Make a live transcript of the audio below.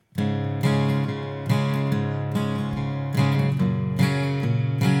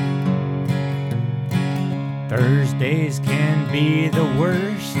Thursdays can be the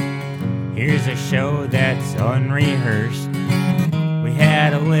worst. Here's a show that's unrehearsed. We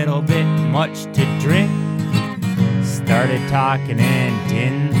had a little bit much to drink. Started talking and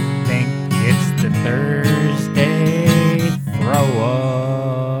didn't think. It's the Thursday Throw Up.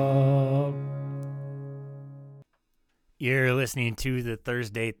 You're listening to the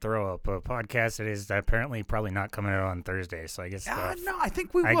Thursday Throw Up, a podcast that is apparently probably not coming out on Thursday. So I guess no, I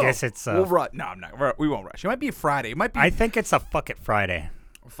think we will. I guess it's we'll rush. No, I'm not. We won't rush. It might be a Friday. It might be. I think it's a fuck it Friday.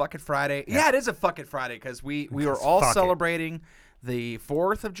 Fuck it Friday. Yeah, it is a fuck it Friday because we were all celebrating the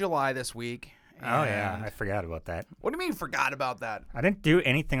 4th of July this week. Oh yeah, I forgot about that. What do you mean forgot about that? I didn't do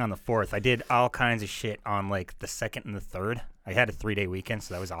anything on the 4th. I did all kinds of shit on like the 2nd and the 3rd. I had a 3-day weekend,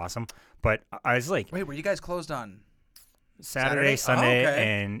 so that was awesome. But I was like, wait, were you guys closed on Saturday, Sunday,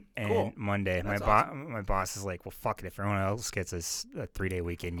 okay. and Cool. Monday? That's My boss is like, well, fuck it. If everyone else gets a 3-day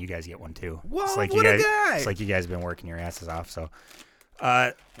weekend, you guys get one too. Whoa, it's like what you a guys, guy! It's like you guys have been working your asses off. So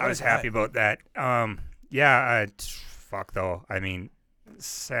I was happy about that. Fuck though. I mean,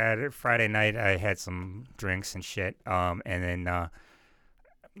 Friday night I had some drinks and shit. And then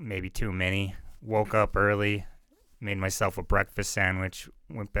maybe too many. Woke up early, made myself a breakfast sandwich,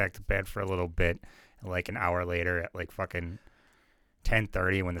 went back to bed for a little bit. Like an hour later at like fucking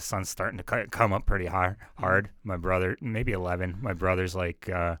 10:30 when the sun's starting to come up pretty hard. My brother, maybe 11. My brother's like,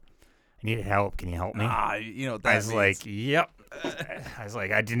 I needed help. Can you help me? You know what that I was means. like, yep. I was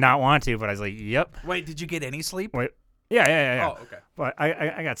like, I did not want to, but I was like, yep. Wait, did you get any sleep? Wait, yeah. Oh, okay. But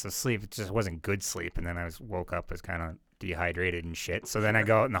I got some sleep. It just wasn't good sleep. And then I woke up as kind of dehydrated and shit. So then I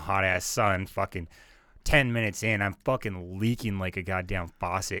go out in the hot ass sun, fucking 10 minutes in, I'm fucking leaking like a goddamn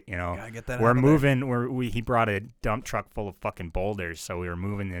faucet, you know. Gotta get that we're out of moving. He brought a dump truck full of fucking boulders, so we were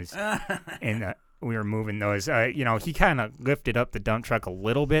moving this, and we were moving those. He kind of lifted up the dump truck a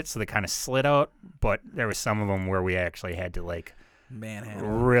little bit, so they kind of slid out. But there was some of them where we actually had to like manhandle,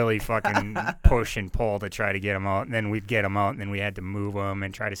 really fucking push and pull to try to get them out. And then we'd get them out, and then we had to move them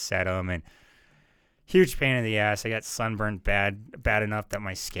and try to set them and. Huge pain in the ass. I got sunburned bad enough that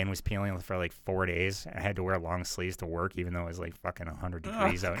my skin was peeling for like 4 days. I had to wear long sleeves to work, even though it was like fucking 100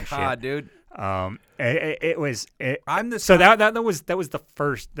 degrees out and shit. God, dude. It was. I'm the so that was the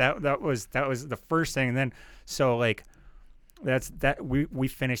first that was the first thing, and then so like we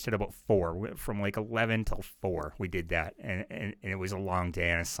finished at about 4 from like 11 till 4. We did that, and it was a long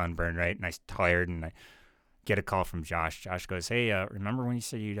day and I was sunburned, right, and I was tired and I. Get a call from Josh. Josh goes, hey, remember when you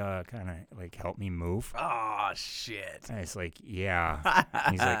said you'd kind of like help me move? Oh, shit. And I was like, yeah.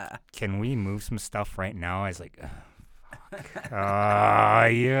 He's like, can we move some stuff right now? I was like,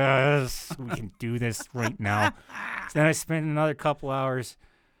 yes, we can do this right now. So then I spent another couple hours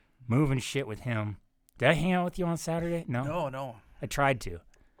moving shit with him. Did I hang out with you on Saturday? No. I tried to.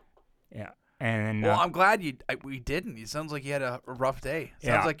 Yeah. And then, I'm glad we didn't. It sounds like you had a rough day.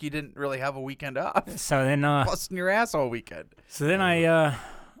 Sounds like you didn't really have a weekend off. So then, busting your ass all weekend. So then at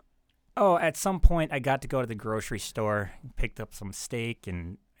some point I got to go to the grocery store, picked up some steak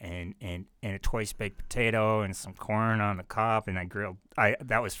and a twice baked potato and some corn on the cob, and I grilled.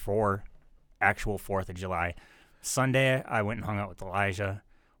 That was for actual 4th of July. Sunday I went and hung out with Elijah.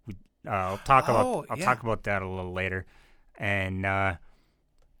 I'll talk about that a little later, and.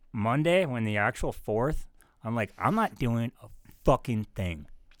 Monday, when the actual 4th, I'm like, I'm not doing a fucking thing.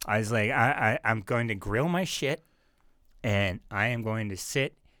 I was like, I'm going to grill my shit, and I am going to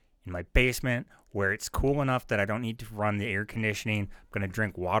sit in my basement where it's cool enough that I don't need to run the air conditioning. I'm going to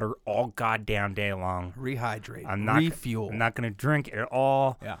drink water all goddamn day long. Rehydrate. Refuel. I'm not going to drink it at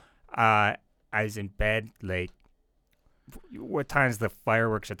all. Yeah. I was in bed, like, what time's the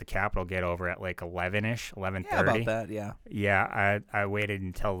fireworks at the Capitol get over at like 11-ish, 11:30? Yeah, about that, yeah. Yeah, I waited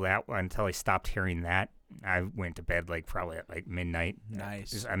until I stopped hearing that. I went to bed like probably at like midnight.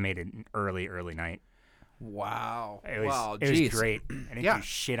 Nice. I made it an early night. Wow. It was great. I didn't do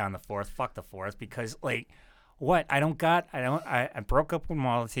shit on the 4th. Fuck the 4th because like what? I broke up with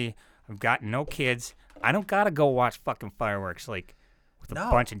Malty. I've got no kids. I don't gotta go watch fucking fireworks like with a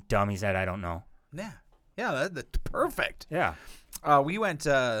bunch of dummies that I don't know. Yeah. Yeah, that's perfect. Yeah. We went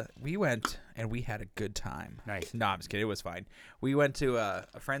and we had a good time. Nice. No, I'm just kidding. It was fine. We went to a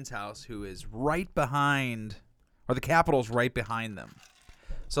friend's house who is right behind, or the Capitol's right behind them.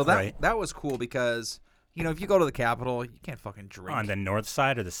 So that was cool because, if you go to the Capitol, you can't fucking drink. On the north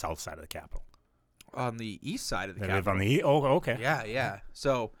side or the south side of the Capitol? On the east side of the They Capitol. live on the oh, okay. Yeah.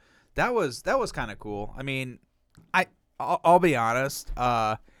 So that was kind of cool. I mean, I'll be honest.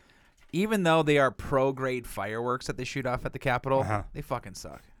 Even though they are pro-grade fireworks that they shoot off at the Capitol, they fucking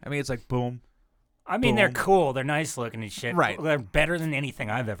suck. I mean, it's like boom, I mean, they're Boom. cool. They're nice looking and shit. Right. They're better than anything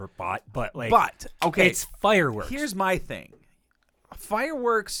I've ever bought. But like, okay, it's fireworks. here's my thing.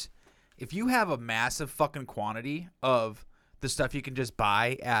 Fireworks, if you have a massive fucking quantity of the stuff you can just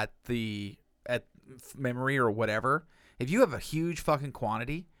buy at Memory or whatever, if you have a huge fucking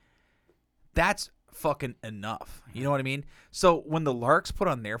quantity, that's fucking enough. You know what I mean? So when the Larks put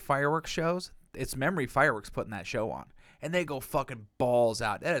on their fireworks shows, it's Memory Fireworks putting that show on. And they go fucking balls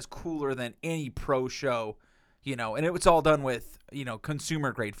out. That is cooler than any pro show, you know, and it's all done with, you know,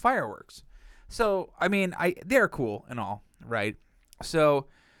 consumer grade fireworks. So, I mean, they're cool and all, right? So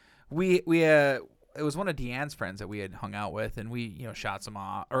we it was one of Deanne's friends that we had hung out with, and we, you know, shot some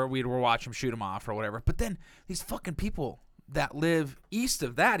off, or we were watching them shoot them off or whatever. But then these fucking people that live east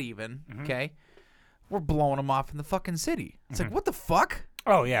of that even, okay, were blowing them off in the fucking city. It's like, what the fuck?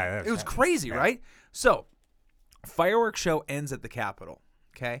 Oh yeah, It was crazy, right? So, fireworks show ends at the Capitol,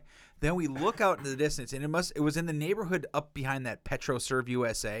 okay? Then we look out into the distance, and it was in the neighborhood up behind that PetroServe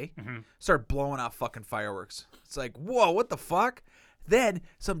USA. Start blowing off fucking fireworks. It's like, whoa, what the fuck? Then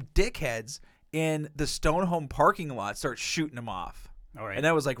some dickheads in the Stonehome parking lot start shooting them off. All right. And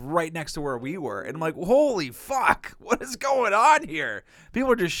that was like right next to where we were. And I'm like, holy fuck, what is going on here?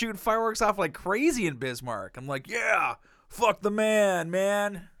 People are just shooting fireworks off like crazy in Bismarck. I'm like, yeah, fuck the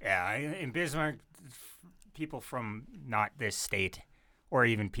man. Yeah, in Bismarck, people from not this state, or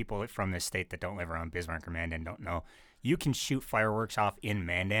even people from this state that don't live around Bismarck or Mandan don't know, you can shoot fireworks off in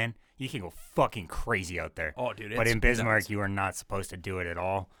Mandan. You can go fucking crazy out there. Oh, dude. But it's in Bismarck, nuts. you are not supposed to do it at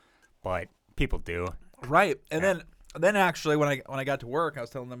all. But people do. Right. And then actually when I got to work, I was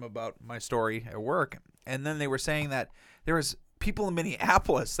telling them about my story at work, and then they were saying that there was people in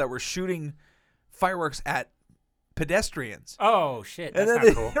Minneapolis that were shooting fireworks at pedestrians. Oh shit, And that's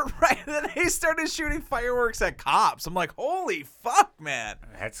then not cool. Right. And then they started shooting fireworks at cops. I'm like, holy fuck, man.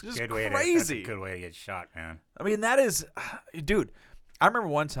 That's just good way crazy. that's a good way to get shot, man. I mean, that is, dude. I remember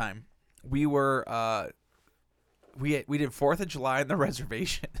one time we were we did 4th of July on the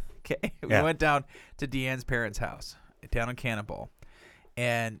reservation. Okay, we went down to Deanne's parents' house down in Cannonball,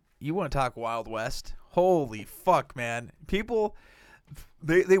 and you want to talk Wild West? Holy fuck, man! People,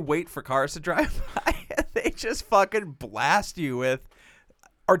 they wait for cars to drive by, and they just fucking blast you with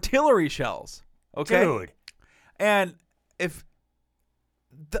artillery shells. Okay, Dude. and if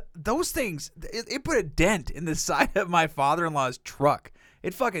those things, it put a dent in the side of my father-in-law's truck.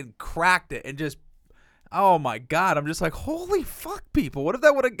 It fucking cracked it and just, oh my God. I'm just like, holy fuck, people. What if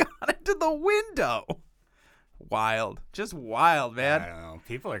that would have gone into the window? Wild. Just wild, man. I don't know.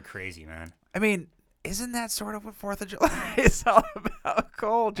 People are crazy, man. I mean, isn't that sort of what 4th of July is all about,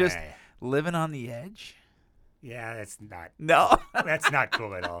 Cole? Just Hey. living on the edge? Yeah, that's not. No. That's not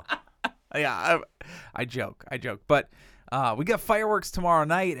cool at all. Yeah, I joke. But we got fireworks tomorrow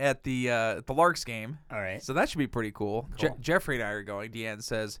night at the Larks game. All right. So that should be pretty cool. Cool. Jeffrey and I are going. Deanne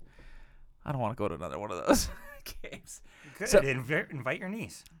says, I don't want to go to another one of those games. Good. So- Invite your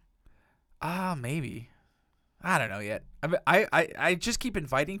niece. Maybe. I don't know yet. I just keep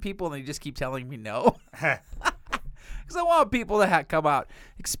inviting people and they just keep telling me no. Because I want people to come out,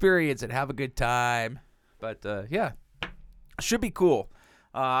 experience it, have a good time. But yeah, should be cool.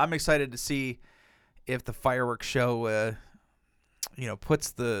 I'm excited to see if the fireworks show,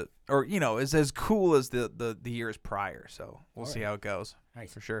 puts is as cool as the years prior. So we'll see how it goes.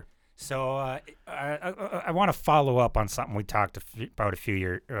 Nice. For sure. So I want to follow up on something we talked about a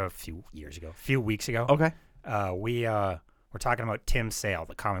few weeks ago. Okay. We were talking about Tim Sale,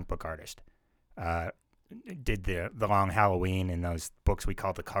 the comic book artist. Did the Long Halloween and those books we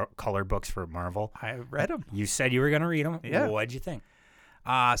called the color books for Marvel. I read them. You said you were going to read them. Yeah. What'd you think?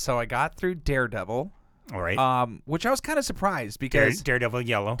 So I got through Daredevil, All right. which I was kind of surprised because Daredevil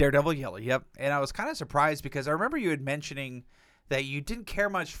Yellow. Daredevil Yellow, yep. And I was kind of surprised because I remember you had mentioning that you didn't care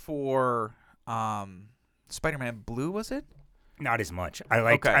much for Spider-Man Blue, was it? Not as much. I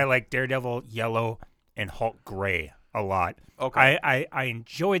like Daredevil Yellow and Hulk Gray a lot. Okay. I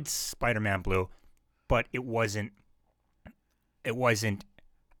enjoyed Spider-Man Blue, but it wasn't,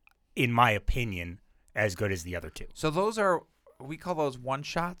 in my opinion, as good as the other two. So those are, we call those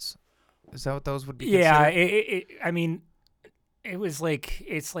one-shots? Is that what those would be Yeah, considered? I mean, it's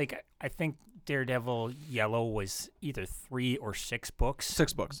like I think Daredevil Yellow was either 3 or 6 books.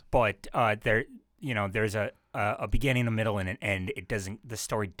 6 books. But there's a beginning, a middle, and an end. The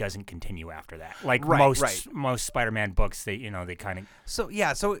story doesn't continue after that. Like most Spider-Man books, they kind of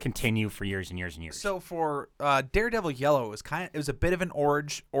So continue for years and years and years. So for Daredevil Yellow, it was a bit of an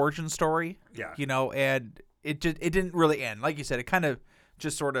origin story. Yeah. And it didn't really end. Like you said, it kind of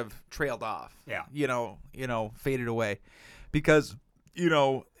just sort of trailed off. Yeah. Faded away, because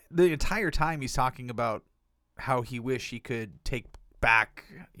the entire time he's talking about how he wish he could take back,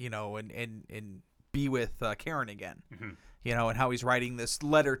 and be with Karen again, and how he's writing this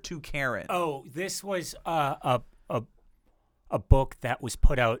letter to Karen. Oh, this was a book that was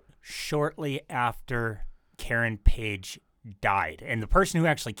put out shortly after Karen Page died, and the person who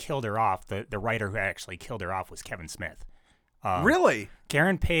actually killed her off, the writer who actually killed her off, was Kevin Smith. Really?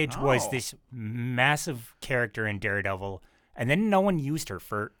 Karen Page was this massive character in Daredevil, and then no one used her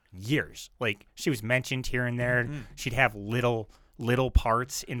for years. Like, she was mentioned here and there. Mm-hmm. She'd have little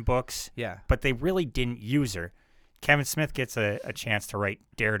parts in books. Yeah. But they really didn't use her. Kevin Smith gets a chance to write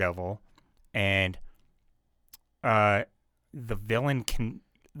Daredevil, and the villain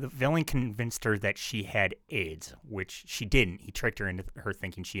convinced her that she had AIDS, which she didn't. He tricked her into her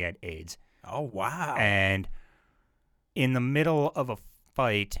thinking she had AIDS. Oh, wow. And in the middle of a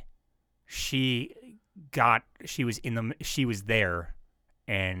fight, she was there,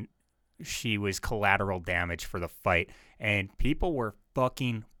 and she was collateral damage for the fight, and people were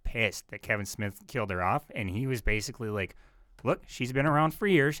fucking pissed that Kevin Smith killed her off, and he was basically like, look, she's been around for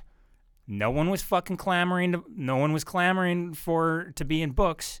years. No one was fucking clamoring for her to be in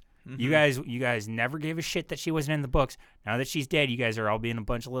books. Mm-hmm. You guys never gave a shit that she wasn't in the books. Now that she's dead, you guys are all being a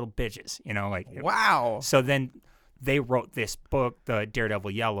bunch of little bitches, Wow. So then they wrote this book, the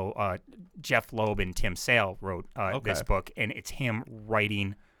Daredevil Yellow. Jeff Loeb and Tim Sale wrote this book, and it's him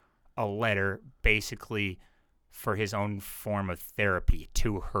writing a letter basically for his own form of therapy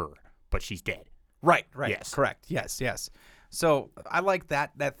to her, but she's dead. Right. Yes. Correct. Yes. So I like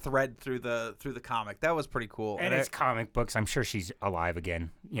that thread through the comic. That was pretty cool. And it's comic books. I'm sure she's alive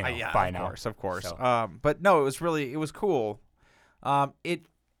again, by now. Of course. So. But no, it was cool. It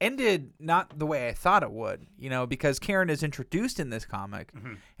ended not the way I thought it would, because Karen is introduced in this comic,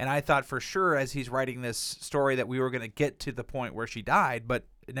 and I thought for sure as he's writing this story that we were going to get to the point where she died, but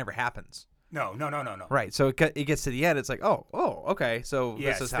it never happens. No. Right, so it gets to the end. It's like, oh, okay. So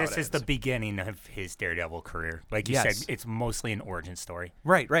yes, this is how this is the beginning of his Daredevil career. Like you said, it's mostly an origin story.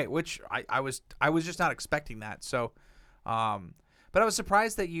 Right. Which I was just not expecting that. So, but I was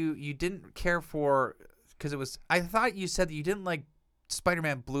surprised that you didn't care for, because it was. I thought you said that you didn't like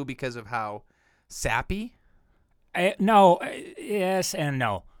Spider-Man Blue because of how sappy. No. Yes and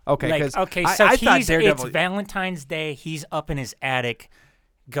no. Okay. So I thought Daredevil. It's Valentine's Day. He's up in his attic,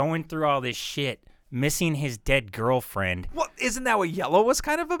 going through all this shit, missing his dead girlfriend. Well, isn't that what Yellow was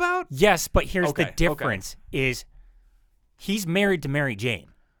kind of about? Yes, but here's the difference: is he's married to Mary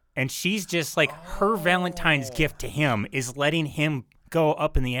Jane, and she's just like her Valentine's gift to him is letting him go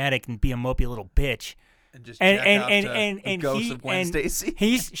up in the attic and be a mopey little bitch, and just and Ghost of Gwen Stacy.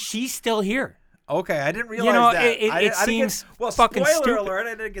 She's still here. Okay, I didn't realize that. It seems fucking spoiler stupid. Alert!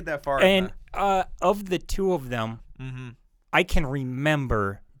 I didn't get that far. And of the two of them. I can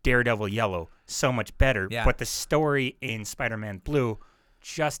remember Daredevil Yellow so much better, but the story in Spider-Man Blue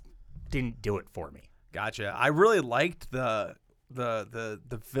just didn't do it for me. Gotcha. I really liked the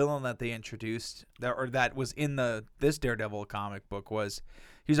villain that they introduced that was in this Daredevil comic book. He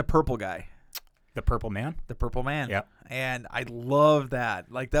was a purple guy. The Purple Man? The Purple Man. Yeah. And I love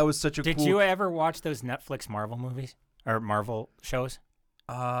that. Like, that was such a cool... Did you ever watch those Netflix Marvel movies or Marvel shows?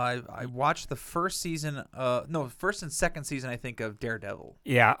 I watched the first season. First and second season, I think, of Daredevil.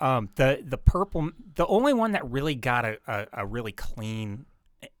 Yeah. The only one that really got a really clean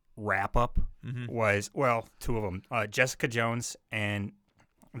wrap up was, well, two of them, Jessica Jones and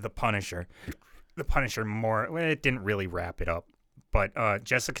the Punisher. The Punisher it didn't really wrap it up, but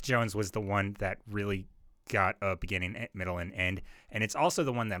Jessica Jones was the one that really got a beginning, middle, and end, and it's also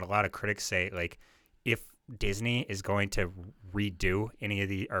the one that a lot of critics say, like, if Disney is going to redo any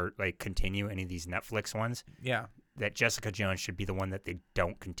of continue any of these Netflix ones, that Jessica Jones should be the one that they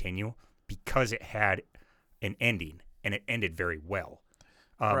don't continue, because it had an ending and it ended very well.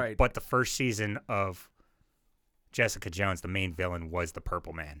 Right. But the first season of Jessica Jones, the main villain was the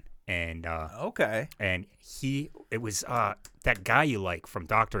Purple Man, and and it was that guy you like from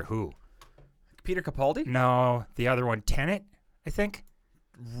Doctor Who, Peter Capaldi? No, the other one, Tennant, I think.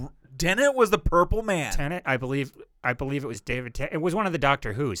 Tennant was the Purple Man. Tennant, I believe it was David Tennant. It was one of the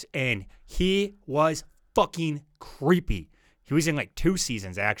Doctor Who's, and he was fucking creepy. He was in like 2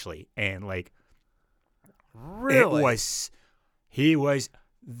 seasons actually, and like really, he was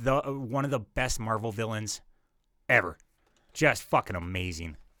one of the best Marvel villains ever. Just fucking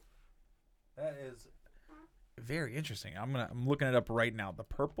amazing. That is very interesting. I'm looking it up right now. The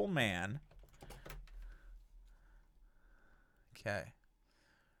Purple Man. Okay.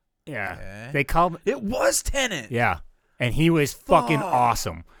 Yeah. Okay. They called it was Tennant. Yeah. and he was fucking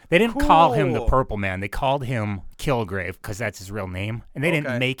awesome. They didn't call him the Cool. Purple Man. They called him Kilgrave because that's his real name. And they Okay.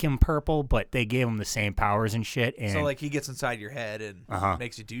 didn't make him purple, but they gave him the same powers and shit. And So like he gets inside your head and Uh-huh.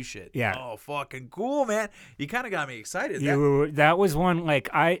 makes you do shit. Yeah. Oh, fucking cool, man! You kind of got me excited. that was one like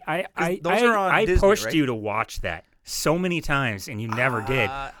I those are on Disney, pushed right? you to watch that so many times and you never did.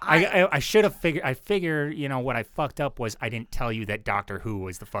 I I should have figured. I figure what I fucked up was I didn't tell you that Doctor Who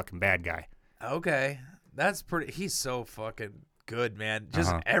was the fucking bad guy. okay, that's pretty. He's so fucking good, man.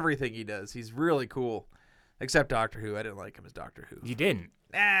 Just everything he does, he's really cool. Except Doctor Who, I didn't like him as Doctor Who. You didn't.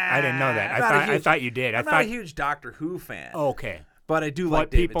 I didn't know that. I huge, thought you did. I'm not a huge Doctor Who fan. Okay. But I do But like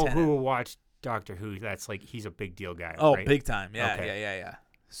David people Tennant. who watch Doctor Who, that's like he's a big deal guy. Oh, right? big time. Yeah, Okay. yeah.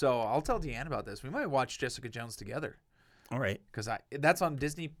 So I'll tell Deanne about this. We might watch Jessica Jones together All right. because that's on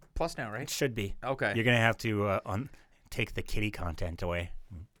Disney Plus now, It right? should be. Okay. You're gonna have to take the kiddie content away.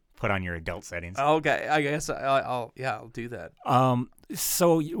 Put on your adult settings. Okay. I guess I'll do that.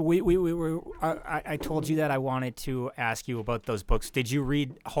 So we were. I told you that I wanted to ask you about those books. Did you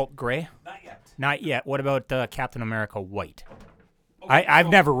read Hulk Gray? Not yet. Not yet. What about Captain America White? I've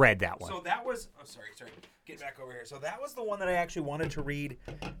never read that one. So that was. Oh, sorry. Get back over here. So that was the one that I actually wanted to read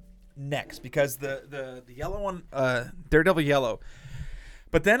next because the yellow one, Daredevil Yellow.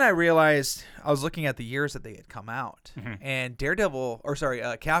 But then I realized I was looking at the years that they had come out, and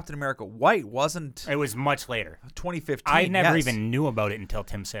Captain America White wasn't It was much later. 2015. I never yes. even knew about it until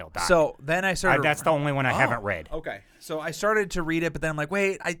Tim Sale died. So then I started. That's the only one I haven't read. Okay, so I started to read it, but then I'm like,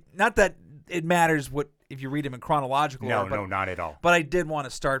 wait, not that it matters what if you read them in chronological No, order, no, not at all. but I did want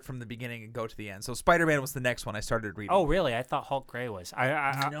to start from the beginning and go to the end. So Spider-Man was the next one I started reading. Oh, really? I thought Hulk Gray was. No.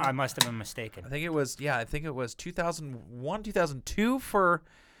 I must have been mistaken. I think it was 2001, 2002 for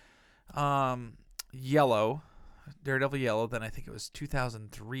Yellow, Daredevil Yellow. Then I think it was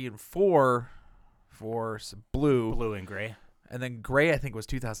 2003 and 4 for Blue. Blue and Gray. And then Gray, I think, was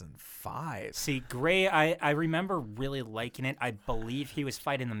 2005. See, Gray, I remember really liking it. I believe he was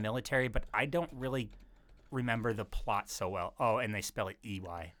fighting the military, but I don't really remember the plot so well. Oh, and they spell it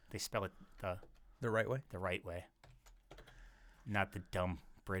E-Y. They spell it The right way? the right way. Not the dumb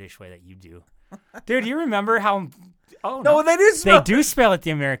British way that you do. Dude, you remember how... Oh, No, they do spell They do spell it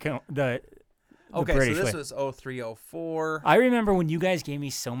the American... The Okay, British so this way. was 0304. I remember when you guys gave me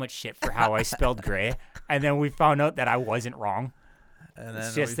so much shit for how I spelled Gray, and then we found out that I wasn't wrong. And It's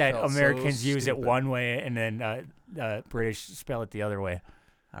then just we that felt so Americans use it stupid. one way, and then British spell it the other way.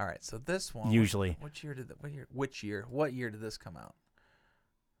 All right, so this one Usually. What year did this come out?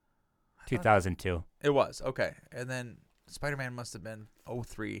 2002. It was. Okay. And then Spider-Man must have been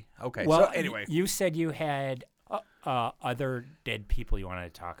 03. Okay. Well, so anyway. you said you had other dead people you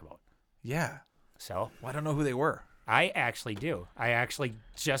wanted to talk about. Yeah. So Well, I don't know who they were. I actually do. I actually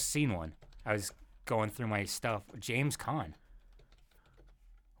just seen one. I was going through my stuff. James Caan.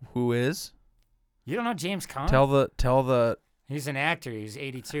 Who is? You don't know James Caan? Tell the He's an actor. He was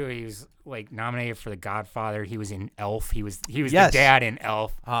 82. He was like nominated for The Godfather. He was in Elf. He was Yes. the dad in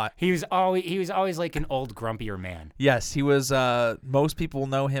Elf. uh He was always like an old grumpier man. yes, he was most people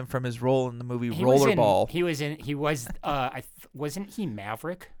know him from his role in the movie He was Rollerball. Wasn't he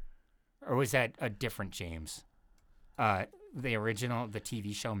Maverick? Or was that a different James? The original, the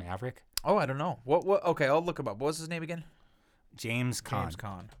TV show Maverick? Oh, I don't know. What okay, I'll look him up. What was his name again? James Caan. James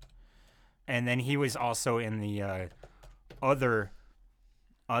Caan. And then he was also in the other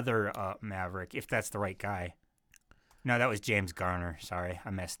Maverick, if that's the right guy. No, that was James Garner. Sorry,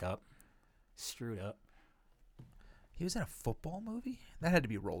 I messed up. Screwed up. He was in a football movie? That had to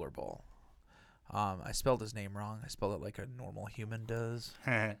be Rollerball. I spelled his name wrong. I spelled it like a normal human does.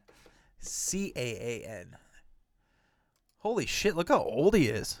 Caan. Holy shit, look how old he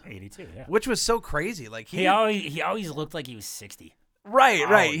is. 82, yeah. Which was so crazy. Like He always looked like he was 60. Right.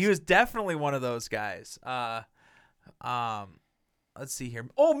 always. He was definitely one of those guys. Let's see here.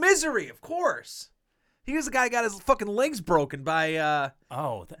 Oh, Misery, of course. He was the guy who got his fucking legs broken by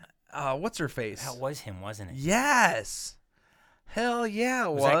what's her face? That was him, wasn't it? Yes. Hell yeah,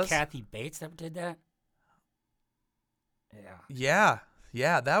 it Was was. that Kathy Bates that did that? Yeah. Yeah.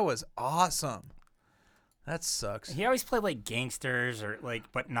 Yeah, that was awesome. That sucks. He always played like gangsters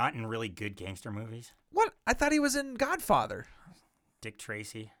but not in really good gangster movies. What? I thought he was in Godfather. Dick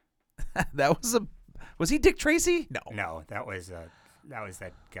Tracy. Was he Dick Tracy? No, that was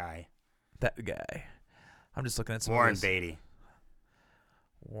that guy. That guy. I'm just looking at some Warren of his- Beatty.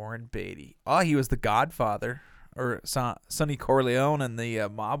 Warren Beatty. Oh, he was the Godfather, or Sonny Corleone in the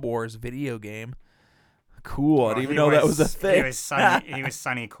Mob Wars video game. Cool. I didn't even know that was a thing. He was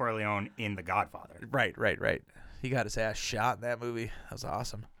Sonny Corleone in The Godfather. Right. He got his ass shot in that movie. That was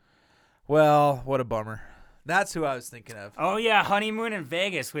awesome. Well, what a bummer. That's who I was thinking of. Oh yeah, Honeymoon in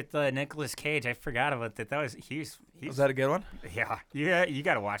Vegas with Nicolas Cage. I forgot about that. That was he's Was that a good one? Yeah. You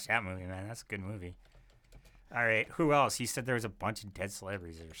got to watch that movie, man. That's a good movie. All right, who else? You said there was a bunch of dead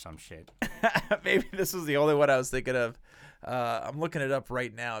celebrities or some shit. Maybe this was the only one I was thinking of. I'm looking it up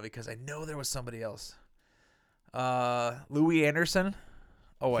right now because I know there was somebody else. Louis Anderson.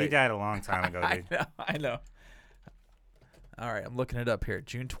 Oh wait, he died a long time ago, dude. I know. All right, I'm looking it up here.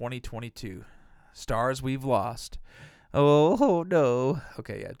 June 2022. Stars we've lost. Oh no.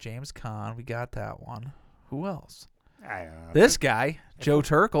 Okay, yeah, James Caan. We got that one. Who else? I don't know. This guy, Joe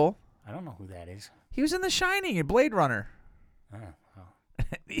Turkel. I don't know who that is. He was in The Shining and Blade Runner. Oh.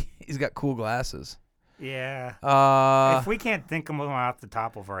 He's got cool glasses. Yeah. If we can't think of them off the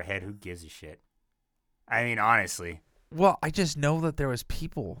top of our head, who gives a shit? I mean, honestly. Well, I just know that there was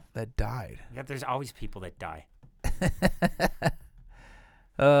people that died. Yeah, there's always people that die.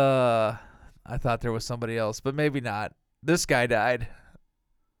 I thought there was somebody else, but maybe not. This guy died.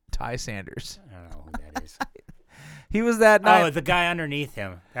 Ty Sanders. I don't know who that is. He was that night. Oh, the guy underneath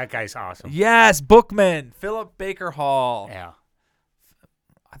him. That guy's awesome. Yes, Bookman. Philip Baker Hall. Yeah.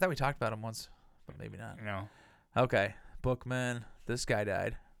 I thought we talked about him once, but maybe not. No. Okay. Bookman. This guy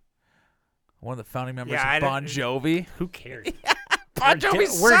died. One of the founding members Yeah, of Bon Jovi. Who cares? Bon Jovi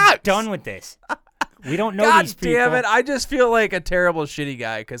sucks. We're done with this. We don't know God these people. damn it. I just feel like a terrible shitty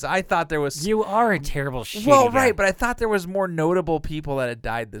guy because I thought there was... You are a terrible shitty Well, guy. right, but I thought there was more notable people that had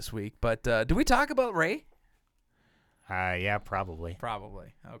died this week. But did we talk about Ray? Yeah, probably.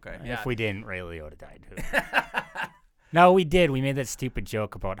 Probably. Okay. Yeah. If we didn't, Ray Liotta died too. No, we did. We made that stupid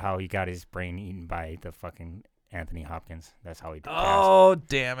joke about how he got his brain eaten by the fucking Anthony Hopkins. That's how he did. Oh,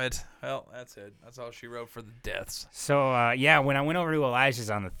 damn it. Well, that's it. That's all she wrote for the deaths. So, yeah, when I went over to Elijah's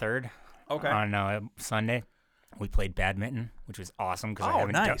on the 3rd, okay, on Sunday, we played badminton, which was awesome because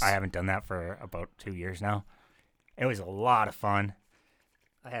I haven't done that for about 2 years now. It was a lot of fun.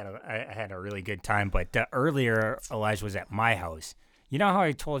 I had a really good time. But earlier, Elijah was at my house. You know how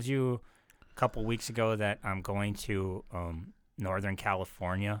I told you a couple weeks ago that I'm going to Northern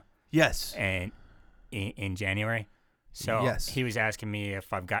California? Yes. And in January. So yes. He was asking me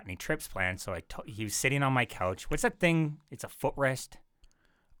if I've got any trips planned. So he was sitting on my couch. What's that thing? It's a footrest.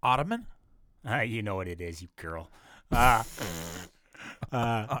 Ottoman? You know what it is, you girl. It's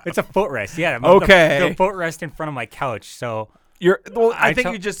a footrest. Yeah. Okay. The footrest in front of my couch. So I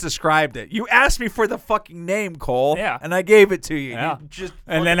think you just described it. You asked me for the fucking name, Cole. Yeah. And I gave it to you. Yeah.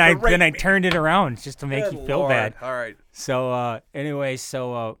 And then I turned it around just to make you feel bad. All right. So anyway,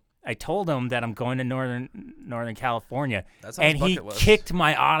 I told him that I'm going to Northern California, and he kicked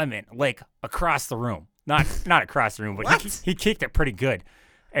my ottoman like across the room. Not across the room, but he kicked it pretty good.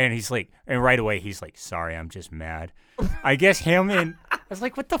 And he's like, and right away he's like, "Sorry, I'm just mad." I guess I was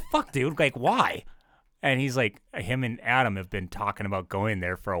like, "What the fuck, dude? Like, why?" And he's like, him and Adam have been talking about going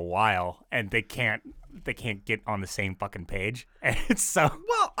there for a while, and they can't get on the same fucking page. And it's so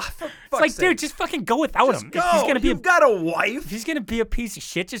it's like, dude, just fucking go without him. Go. If he's gonna be You've got a wife. If he's gonna be a piece of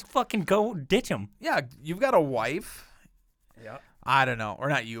shit, just fucking go ditch him. Yeah, you've got a wife. Yeah. I don't know, or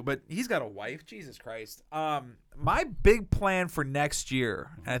not you, but he's got a wife. Jesus Christ. My big plan for next year,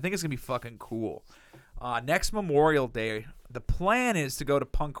 and I think it's gonna be fucking cool. Next Memorial Day, the plan is to go to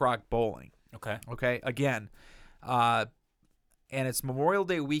Punk Rock Bowling. Okay. Okay. Again, and it's Memorial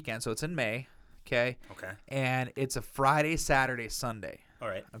Day weekend, so it's in May. Okay. Okay. And it's a Friday, Saturday, Sunday. All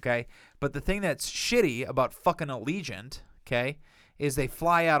right. Okay. But the thing that's shitty about fucking Allegiant, okay, is they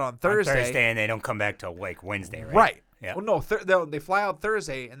fly out on Thursday. And they don't come back till like Wednesday, right? Right. Yeah. Well, no, they fly out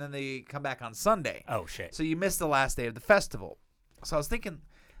Thursday and then they come back on Sunday. Oh shit. So you miss the last day of the festival. So I was thinking,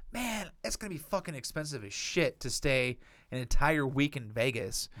 man, it's gonna be fucking expensive as shit to stay an entire week in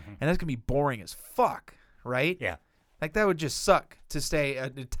Vegas, and that's gonna be boring as fuck, right? Yeah. Like that would just suck to stay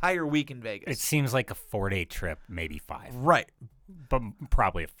an entire week in Vegas. It seems like a 4-day trip, maybe 5. Right. But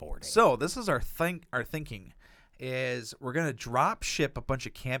probably a 4-day. So this is our thinking is we're gonna drop ship a bunch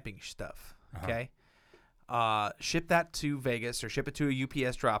of camping stuff. Okay. Ship that to Vegas or ship it to a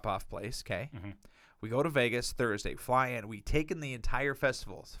UPS drop-off place. Okay. We go to Vegas Thursday, fly in. We take in the entire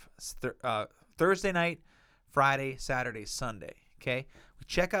festival. Thursday night, Friday, Saturday, Sunday. Okay. We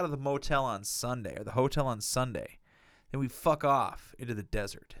check out of the motel on Sunday or the hotel on Sunday. Then we fuck off into the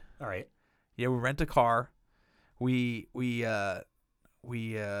desert. All right. Yeah, we rent a car. We hit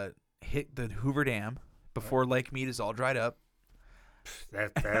the Hoover Dam before Lake Mead is all dried up.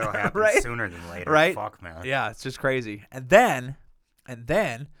 That'll happen right? sooner than later. Right? Fuck, man. Yeah, it's just crazy. And then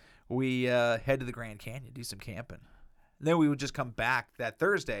we head to the Grand Canyon, do some camping. And then we would just come back that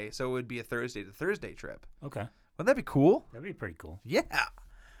Thursday, so it would be a Thursday to Thursday trip. Okay. Wouldn't that be cool? That'd be pretty cool. Yeah.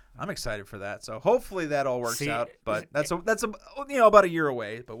 I'm excited for that. So hopefully that all works out. But that's about a year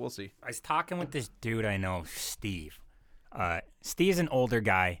away. But we'll see. I was talking with this dude I know, Steve. Steve's an older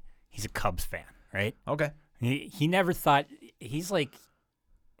guy. He's a Cubs fan, right? Okay. He never thought he's like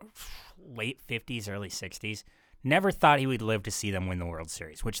late 50s, early 60s. Never thought he would live to see them win the World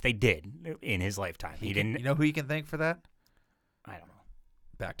Series, which they did in his lifetime. He didn't. You know who you can thank for that? I don't know.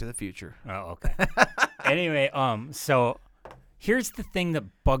 Back to the Future. Oh, okay. Anyway, so here's the thing that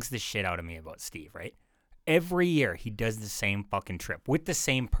bugs the shit out of me about Steve, right? Every year he does the same fucking trip with the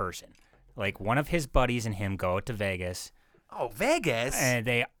same person. Like one of his buddies and him go out to Vegas. Oh, Vegas! And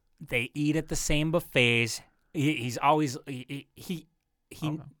they eat at the same buffets. He's always he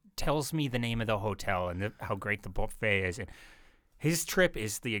tells me the name of the hotel and how great the buffet is. And his trip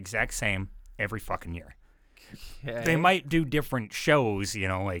is the exact same every fucking year. Okay. They might do different shows,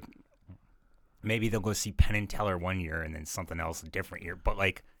 like maybe they'll go see Penn and Teller one year and then something else a different year. But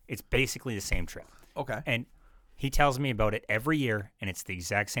like it's basically the same trip. Okay. And he tells me about it every year, and it's the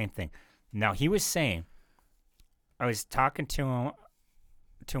exact same thing. Now he was saying, I was talking to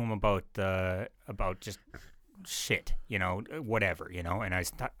him about just shit, whatever, and I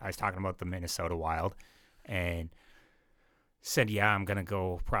was talking about the Minnesota Wild, and said, yeah, I'm gonna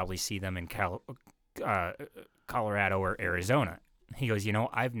go probably see them in Colorado or Arizona. He goes,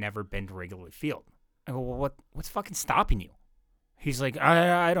 I've never been to Wrigley Field. I go, well, what's fucking stopping you? He's like,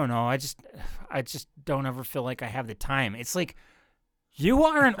 I don't know. I just don't ever feel like I have the time. It's like, you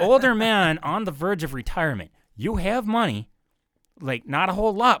are an older man on the verge of retirement. You have money. Like, not a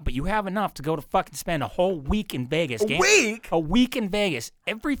whole lot, but you have enough to go to fucking spend a whole week in Vegas. A week in Vegas.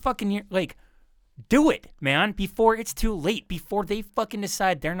 Every fucking year. Like, do it, man, before it's too late. Before they fucking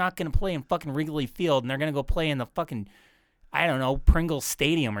decide they're not going to play in fucking Wrigley Field and they're going to go play in the fucking, I don't know, Pringles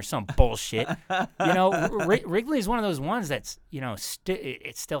Stadium or some bullshit. Wrigley is one of those ones that's,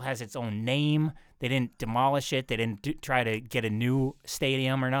 it still has its own name. They didn't demolish it. They didn't try to get a new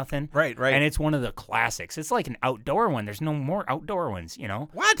stadium or nothing. Right. And it's one of the classics. It's like an outdoor one. There's no more outdoor ones,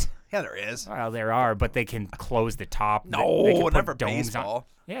 What? Yeah, there is. Well, there are, but they can close the top. No, they can put never domes baseball. On.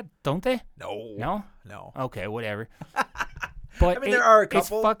 Yeah, don't they? No. Okay, whatever. But there are a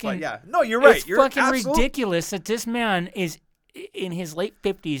couple. It's fucking, but yeah. No, you're right. It's fucking ridiculous that this man is in his late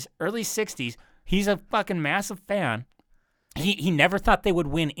 50s, early 60s. He's a fucking massive fan. He never thought they would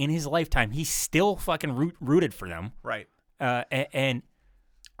win in his lifetime. He still fucking rooted for them. Right. And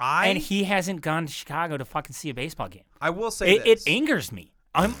he hasn't gone to Chicago to fucking see a baseball game. I will say it angers me.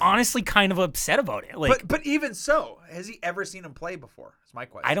 I'm honestly kind of upset about it. Like, but even so, has he ever seen him play before? That's my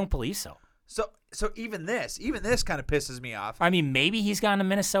question. I don't believe so. So even this kind of pisses me off. I mean, maybe he's gone to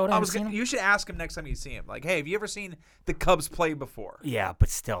Minnesota. You should ask him next time you see him. Like, hey, have you ever seen the Cubs play before? Yeah, but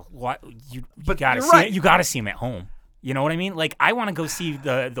still, what you gotta see? You gotta see him at home. You know what I mean? Like, I want to go see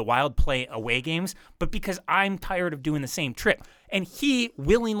the Wild play away games, but because I'm tired of doing the same trip, and he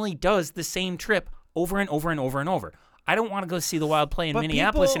willingly does the same trip over and over and over and over. I don't want to go see the Wild play in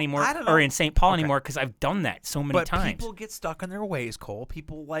Minneapolis anymore or in St. Paul anymore because I've done that so many times. But people get stuck in their ways, Cole.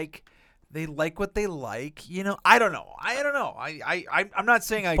 People they like what they like. I don't know. I'm not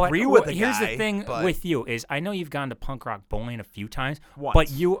saying I agree with the guy. Here's the thing with you is I know you've gone to punk rock bowling a few times. Once. But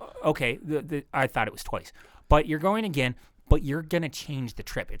I thought it was twice. But you're going again, but you're going to change the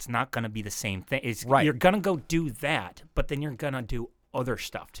trip. It's not going to be the same thing. Right. You're going to go do that, but then you're going to do other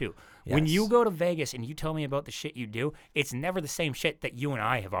stuff too. Yes. When you go to Vegas and you tell me about the shit you do, it's never the same shit that you and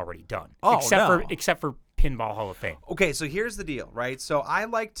I have already done. Oh, except for Pinball Hall of Fame. Okay, so here's the deal, right? So I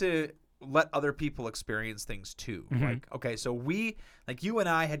like to let other people experience things too. Mm-hmm. Like, okay, so you and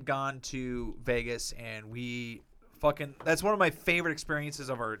I had gone to Vegas and we that's one of my favorite experiences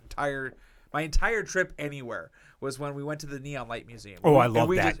of my entire trip anywhere was when we went to the Neon Light Museum. Oh, I love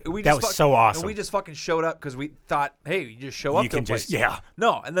that. That was so awesome. And we just fucking showed up because we thought, hey, you just show up to a place. Yeah.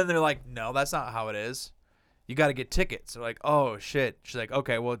 No, and then they're like, no, that's not how it is. You got to get tickets. They're like, oh, shit. She's like,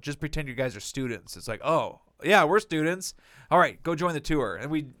 okay, well, just pretend you guys are students. It's like, oh, yeah, we're students. All right, go join the tour.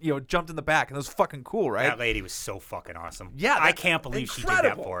 And we, jumped in the back, and it was fucking cool, right? That lady was so fucking awesome. Yeah. I can't believe she did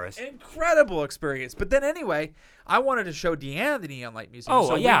that for us. Incredible experience. But then anyway, I wanted to show Deanna the Neon Light Museum. Oh,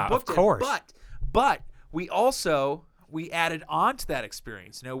 so yeah, of course. But we added on to that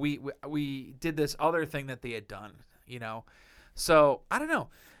experience. We did this other thing that they had done, So, I don't know.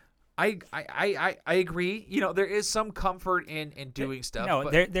 I agree. There is some comfort in doing stuff. No,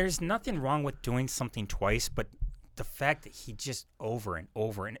 there's nothing wrong with doing something twice, but the fact that he just over and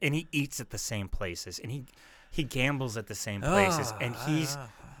over and he eats at the same places and he gambles at the same places and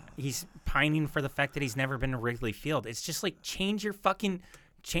he's pining for the fact that he's never been to Wrigley Field. It's just like change your fucking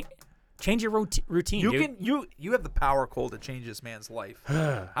Change your routine, dude. You have the power, Cole, to change this man's life.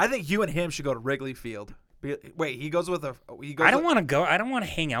 I think you and him should go to Wrigley Field. Wait, he goes with a. I don't want to go. I don't want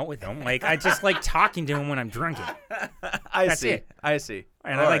to hang out with him. Like I just like talking to him when I'm drinking. I see.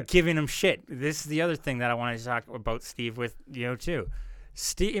 And I like giving him shit. This is the other thing that I wanted to talk about Steve with too.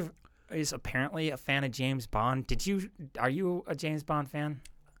 Steve is apparently a fan of James Bond. Are you a James Bond fan?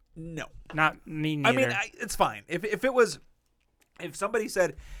 No, not me neither. I mean, it's fine. If somebody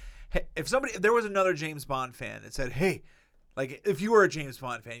said, if there was another James Bond fan that said, hey, like if you were a James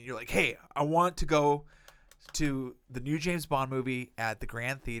Bond fan, you're like, hey, I want to go to the new James Bond movie at the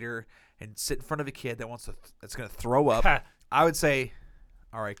Grand Theater and sit in front of a kid that's going to throw up. I would say,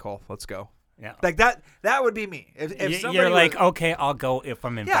 all right, Cole, let's go. Yeah, like that would be me. If you're like, okay, I'll go if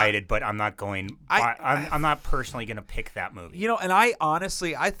I'm invited, but I'm not going. I'm not personally going to pick that movie. And I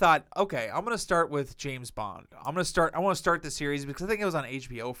honestly, I thought, okay, I'm going to start with James Bond. I want to start the series because I think it was on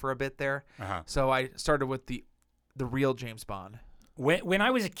HBO for a bit there. So I started with the real James Bond. When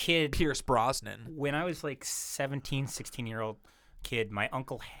I was a kid, Pierce Brosnan. When I was like 17, 16-year-old kid, my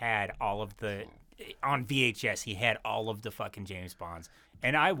uncle had all of on VHS. He had all of the fucking James Bonds,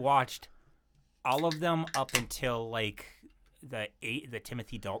 and I watched all of them up until like the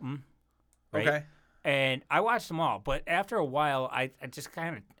Timothy Dalton, right? Okay. And I watched them all, but after a while, I just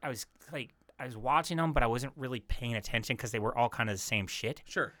kind of I was watching them, but I wasn't really paying attention because they were all kind of the same shit.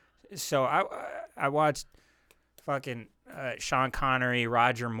 Sure. So I watched fucking Sean Connery,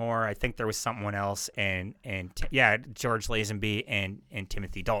 Roger Moore. I think there was someone else, and George Lazenby and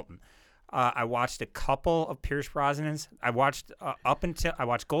Timothy Dalton. I watched a couple of Pierce Brosnans. I watched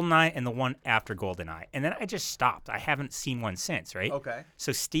GoldenEye and the one after GoldenEye, and then I just stopped. I haven't seen one since. Right? Okay.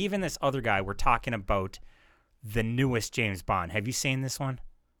 So Steve and this other guy were talking about the newest James Bond. Have you seen this one?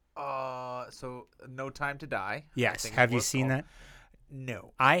 So No Time to Die. Yes. Have you seen that?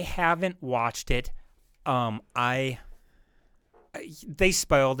 No. I haven't watched it. They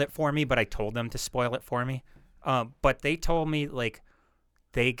spoiled it for me, but I told them to spoil it for me. But they told me like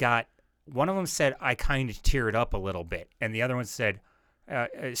they got. One of them said, I kind of teared up a little bit. And the other one said,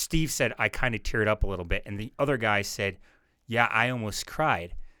 Steve said, I kind of teared up a little bit. And the other guy said, yeah, I almost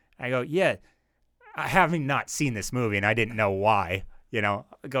cried. I go, yeah, I haven't not seen this movie and I didn't know why. I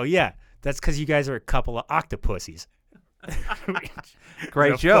go, yeah, that's because you guys are a couple of octopussies.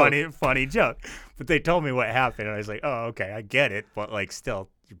 Great joke. Funny joke. But they told me what happened. And I was like, oh, okay, I get it. But like, still,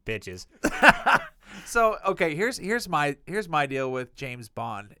 you're bitches. So okay, here's my deal with James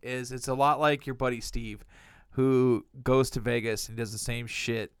Bond is it's a lot like your buddy Steve, who goes to Vegas and does the same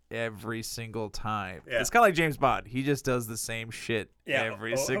shit every single time. Yeah. It's kind of like James Bond. He just does the same shit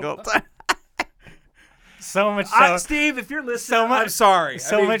every single time. So much so, Steve, if you're listening, I'm sorry.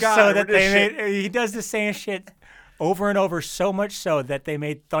 So much so that he does the same shit over and over. So much so that they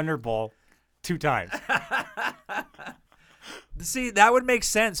made Thunderball 2 times. See, that would make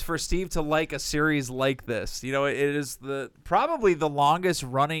sense for Steve to like a series like this. It is probably the longest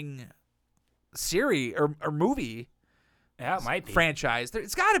running series or movie. Yeah, it might be. Franchise.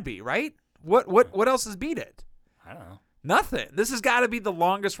 It's got to be, right? What else has beat it? I don't know. Nothing. This has got to be the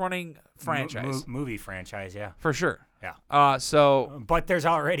longest running franchise. Movie franchise, yeah. For sure. Yeah. But there's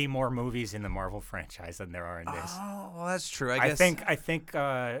already more movies in the Marvel franchise than there are in this. Oh, well, that's true. I guess. I think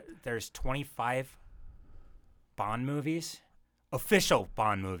there's 25 Bond movies. Official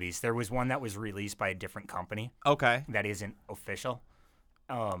Bond movies. There was one that was released by a different company. Okay. That isn't official.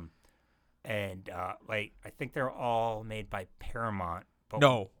 I think they're all made by Paramount.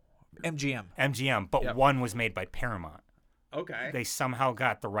 No, MGM. MGM, but one was made by Paramount. Okay. They somehow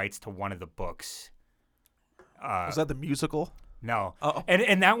got the rights to one of the books. Was that the musical? No. Oh.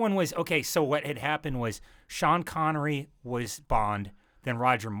 And that one was, okay, so what had happened was Sean Connery was Bond, then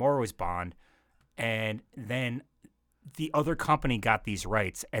Roger Moore was Bond, and then the other company got these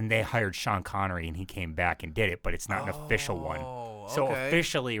rights, and they hired Sean Connery, and he came back and did it, but it's not an official one. So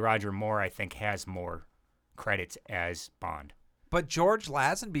officially, Roger Moore, I think, has more credits as Bond. But George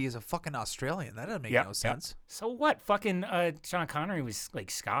Lazenby is a fucking Australian. That doesn't make no sense. So what? Fucking Sean Connery was like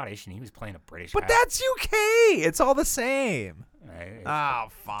Scottish, and he was playing a British But guy. that's UK. It's all the same. Fine.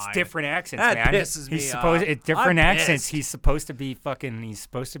 It's different accents, that man. Pisses me off. It's different I'm accents. pissed. He's supposed to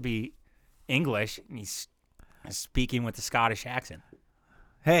be English, and he's speaking with a Scottish accent.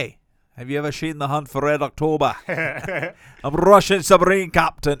 Hey, have you ever seen The Hunt for Red October? I'm Russian submarine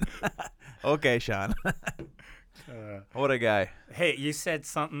captain. Okay, Sean. What a guy. Hey, you said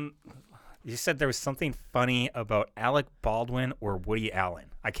something. You said there was something funny about Alec Baldwin or Woody Allen.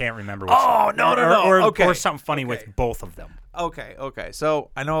 I can't remember which. Oh, no. Or something funny with both of them. Okay.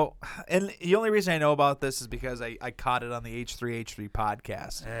 So I know, and the only reason I know about this is because I caught it on the H3H3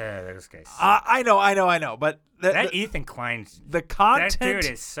 podcast. Those guys. I know. But that Ethan Klein, the content, that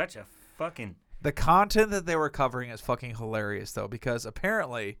dude is such a fucking. The content that they were covering is fucking hilarious, though, because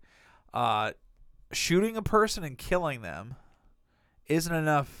apparently, shooting a person and killing them isn't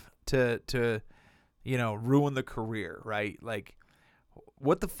enough to ruin the career, right? Like,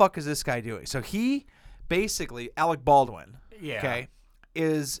 what the fuck is this guy doing? So he basically, Alec Baldwin, okay,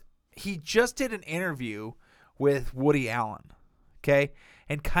 he just did an interview with Woody Allen, okay,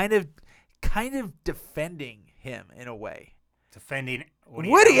 and kind of defending him in a way. Defending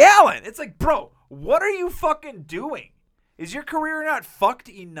Woody Allen. It's like, bro, what are you fucking doing? Is your career not fucked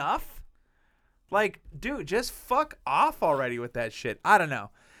enough? Like, dude, just fuck off already with that shit. I don't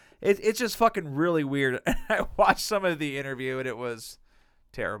know. It's just fucking really weird. I watched some of the interview and it was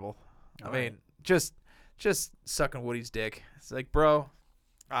terrible. I mean, just sucking Woody's dick. It's like, bro,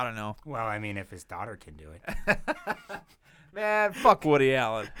 I don't know. Well, I mean, if his daughter can do it. Man, fuck Woody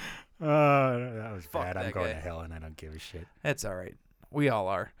Allen. That was Fuck bad. I'm that going guy. to hell and I don't give a shit. That's all right. We all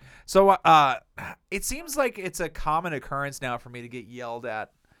are. So it seems like it's a common occurrence now for me to get yelled at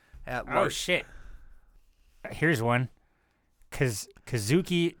Oh, shit. Here's one.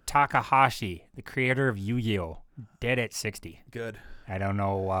 Kazuki Takahashi, the creator of Yu-Gi-Oh!, dead at 60. Good. I don't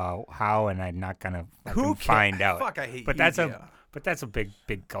know how, and I'm not gonna find out. Fuck, I hate but Yu-Gi-Oh. that's a big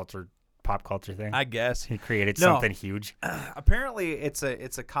pop culture thing. I guess He created something huge. apparently it's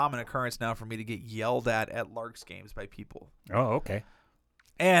a common occurrence now for me to get yelled at Larks games by people. Oh, okay.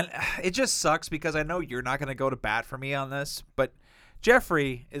 And it just sucks because I know you're not going to go to bat for me on this, but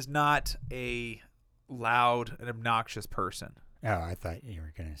Jeffrey is not a loud and obnoxious person. Oh, I thought you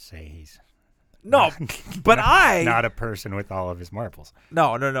were gonna say he's No, but not a person with all of his marbles.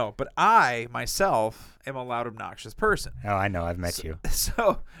 No. But I myself am a loud, obnoxious person. Oh, I know. I've met you.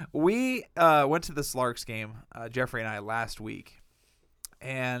 So we went to this Larks game, Jeffrey and I, last week.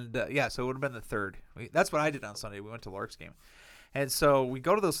 And, so it would have been the third. That's what I did on Sunday. We went to Larks game. And so we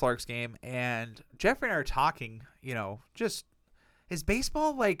go to this Larks game, and Jeffrey and I are talking, just, is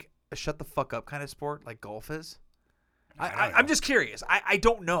baseball like a shut the fuck up kind of sport like golf is? I'm just curious. I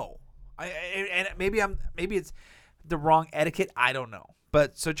don't know. And maybe it's the wrong etiquette. I don't know.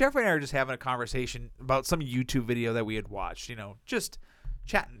 But so Jeffrey and I are just having a conversation about some YouTube video that we had watched, just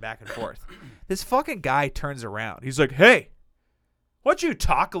chatting back and forth. This fucking guy turns around. He's like, "Hey, why don't you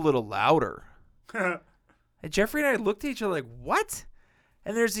talk a little louder?" And Jeffrey and I looked at each other like, "What?"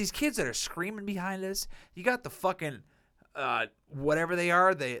 And there's these kids that are screaming behind us. You got the fucking whatever they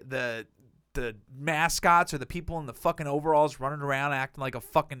are, the mascots or the people in the fucking overalls running around acting like a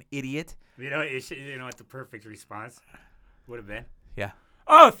fucking idiot. You know what the perfect response would have been? Yeah.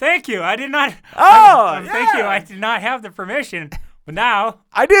 Oh, thank you. I did not. Oh, thank you. I did not have the permission, but now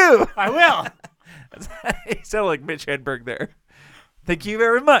I do. I will. He sounded like Mitch Hedberg there. Thank you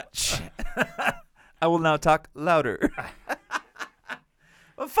very much. I will now talk louder.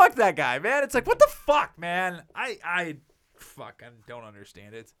 Well, fuck that guy, man. It's like, what the fuck, man? I don't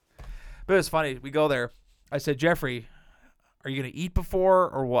understand it. But it was funny. We go there. I said, "Jeffrey, are you going to eat before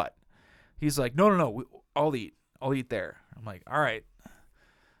or what?" He's like, No. I'll eat. I'll eat there. I'm like, all right.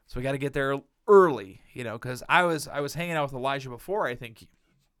 So we got to get there early, because I was hanging out with Elijah before, I think.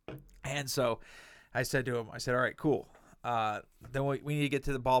 And so I said to him, all right, cool. Then we need to get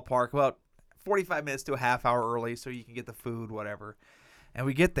to the ballpark about 45 minutes to a half hour early so you can get the food, whatever. And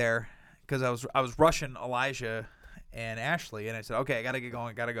we get there because I was rushing Elijah and Ashley, and I said, okay, I got to get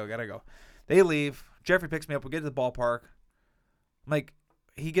going, got to go. They leave. Jeffrey picks me up. We get to the ballpark. I'm like,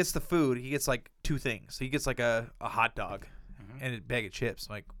 he gets the food. He gets like two things. He gets like a hot dog and a bag of chips.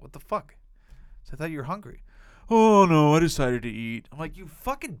 I'm like, what the fuck? So I thought you were hungry. Oh, no, I decided to eat. I'm like, you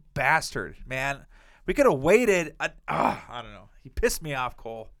fucking bastard, man. We could have waited. I don't know. He pissed me off,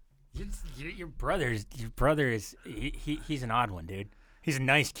 Cole. Your brother is he's an odd one, dude. He's a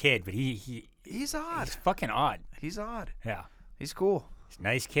nice kid, but he's odd. He's fucking odd. He's odd. Yeah. He's cool. He's a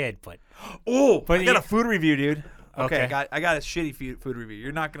nice kid, but I got a food review, dude. Okay. Okay. I got a shitty food review.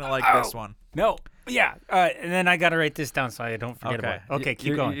 You're not gonna like this one. No. Yeah. And then I gotta write this down so I don't forget about it. Okay,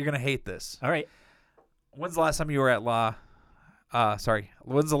 keep going. You're gonna hate this. All right. When's the last time you were at When's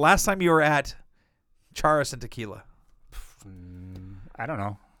the last time you were at Charas and Tequila? I don't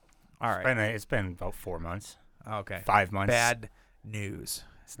know. All right. It's been about 4 months. Okay. 5 months. Bad news.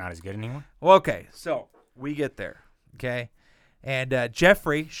 It's not as good anymore. Well, okay. So we get there. Okay. And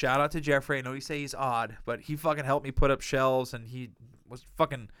Jeffrey, shout out to Jeffrey. I know you say he's odd, but he fucking helped me put up shelves, and he was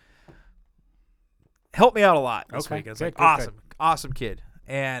fucking helped me out a lot this week. It's like, awesome kid.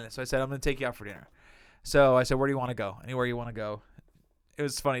 And so I said, I'm going to take you out for dinner. So I said, where do you want to go? Anywhere you want to go. It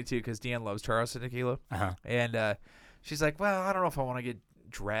was funny, too, because Deanne loves Charleston tequila. Uh-huh. And she's like, well, I don't know if I want to get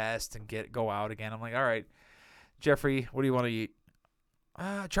dressed and go out again. I'm like, all right, Jeffrey, what do you want to eat?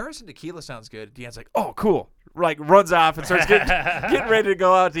 Charleston tequila sounds good. Deanne's like, oh, cool. Like, runs off and starts getting ready to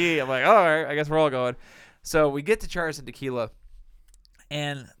go out to eat. I'm like, all right, I guess we're all going. So we get to Charleston tequila,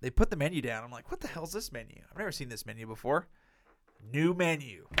 and they put the menu down. I'm like, what the hell's this menu? I've never seen this menu before. New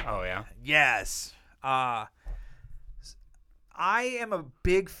menu. Oh, yeah? Yes. I am a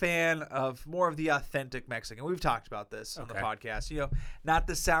big fan of more of the authentic Mexican. We've talked about this on the podcast. You know, not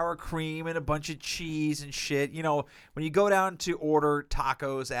the sour cream and a bunch of cheese and shit. You know, when you go down to order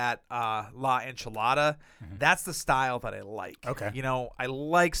tacos at La Enchilada, that's the style that I like. Okay. You know, I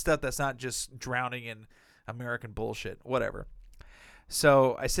like stuff that's not just drowning in American bullshit, whatever.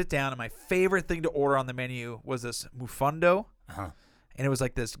 So I sit down, and my favorite thing to order on the menu was this Mufundo. Uh-huh. And it was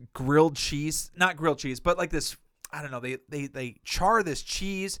like this grilled cheese, not grilled cheese, but like this, I don't know, they char this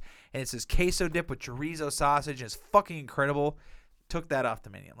cheese, and it's this queso dip with chorizo sausage, and it's fucking incredible. Took that off the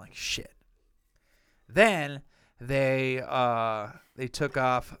menu. I'm like, shit. Then they took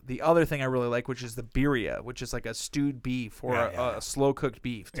off the other thing I really like, which is the birria, which is like a stewed beef or a slow-cooked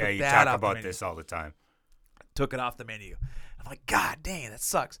beef. Took you talk about this all the time. Took it off the menu. I'm like, God dang, that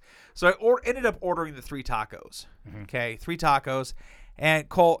sucks. So I ended up ordering the 3 tacos. Okay, 3 tacos. And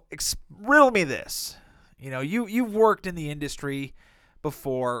Cole, riddle me this. You know, you've worked in the industry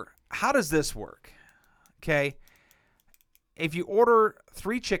before. How does this work? Okay, if you order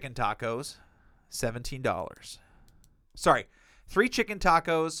 3 chicken tacos, $17. Sorry, 3 chicken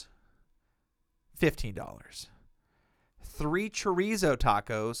tacos, $15. 3 chorizo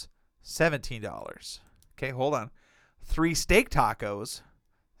tacos, $17. Okay, hold on. 3 steak tacos,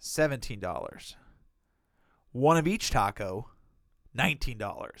 $17. 1 of each taco,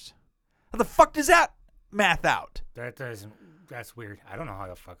 $19. How the fuck does that math out? That's weird. I don't know how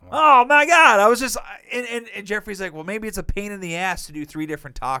the fucking works. Oh my God. I was just, and Jeffrey's like, well, maybe it's a pain in the ass to do 3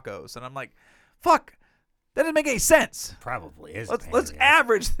 different tacos. And I'm like, fuck, that doesn't make any sense. Probably is. Let's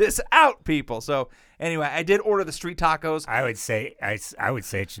average this out, people. So anyway, I did order the street tacos. I would say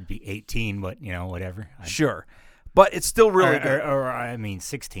it should be 18, but you know, whatever. Sure. But it's still really good. Or I mean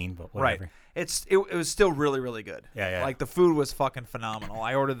 16, but whatever. Right. It was still really, really good. Yeah. Like the food was fucking phenomenal.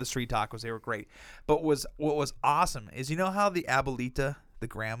 I ordered the street tacos; they were great. But what was awesome is, you know how the abuelita, the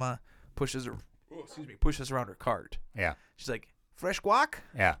grandma, pushes around her cart. Yeah. She's like, fresh guac.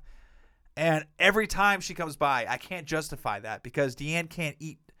 Yeah. And every time she comes by, I can't justify that because Deanne can't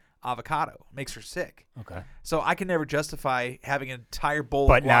eat avocado. It makes her sick. Okay. So I can never justify having an entire bowl.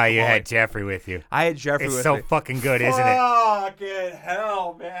 But of now you guacamole. had Jeffrey with you. I had Jeffrey with me. It's so fucking good, isn't it? Fucking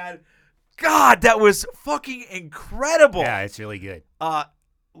hell, man. God, that was fucking incredible. Yeah, it's really good.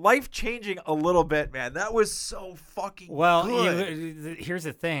 Life-changing a little bit, man. That was so fucking good. Here's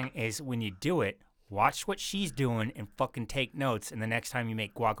the thing is when you do it, watch what she's doing and fucking take notes. And the next time you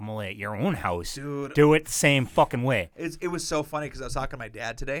make guacamole at your own house, dude, do it the same fucking way. It was so funny because I was talking to my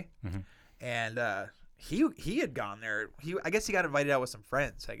dad today, and he had gone there. I guess he got invited out with some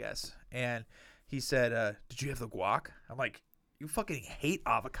friends, I guess. And he said, did you have the guac? I'm like, you fucking hate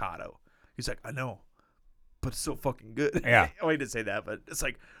avocado. He's like, I know, but it's so fucking good. Yeah. Oh, he didn't say that, but it's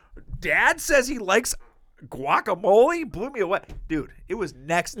like, Dad says he likes guacamole? Blew me away. Dude, it was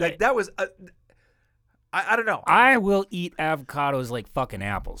next. Like, that was, I don't know. I will eat avocados like fucking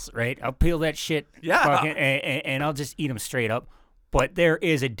apples, right? I'll peel that shit and I'll just eat them straight up. But there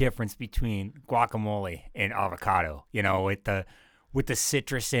is a difference between guacamole and avocado, you know, with the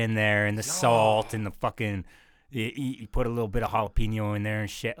citrus in there and the salt and the fucking, you put a little bit of jalapeno in there and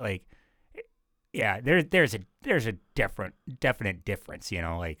shit. Like, yeah, there's a definite difference, you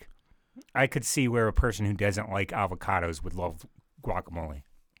know. Like, I could see where a person who doesn't like avocados would love guacamole.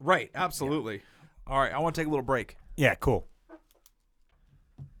 Right, absolutely. Yeah. All right, I want to take a little break. Yeah, cool.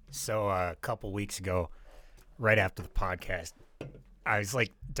 So a couple weeks ago, right after the podcast, I was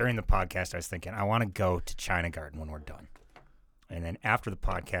like, during the podcast, I was thinking, I want to go to China Garden when we're done. And then after the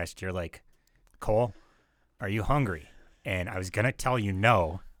podcast, you're like, Cole, are you hungry? And I was going to tell you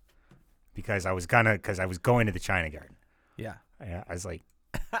no, because I was going to the China Garden. Yeah. I was like,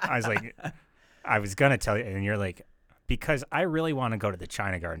 I was going to tell you, and you're like, because I really want to go to the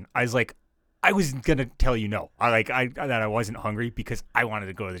China Garden. I was like, I was going to tell you no. That I wasn't hungry because I wanted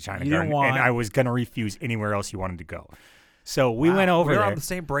to go to the China Garden, and I was going to refuse anywhere else you wanted to go. So we went over there. We're on the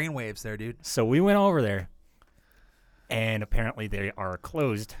same brainwaves there, dude. So we went over there, and apparently they are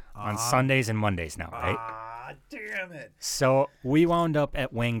closed on Sundays and Mondays now, right? God damn it. So we wound up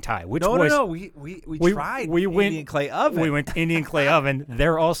at Wang Tai, which No. We tried went Indian Clay Oven. We went to Indian Clay Oven.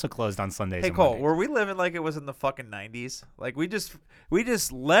 They're also closed on Sundays. Hey and Cole, Mondays. were we living like it was in the fucking 90s? Like we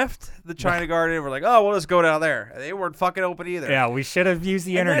just left the China Garden and we're like, oh, we'll just go down there. They weren't fucking open either. Yeah, we should have used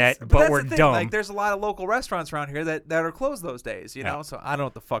the And internet, that's but we're the thing. dumb. Like there's a lot of local restaurants around here that are closed those days, you know? So I don't know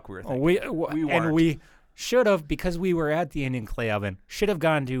what the fuck we were thinking. We should have, because we were at the Indian Clay Oven, should have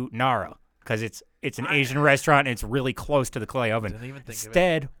gone to Nara because it's an Asian restaurant and it's really close to the Clay Oven. Didn't even think of it.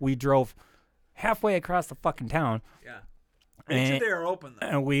 Instead, we drove halfway across the fucking town. Yeah. Make sure they are open though.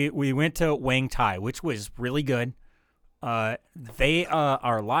 And we went to Wang Tai, which was really good. They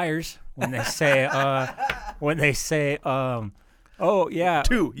are liars when they say oh yeah,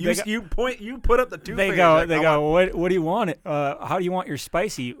 two. You put up the two. They go. What do you want? How do you want your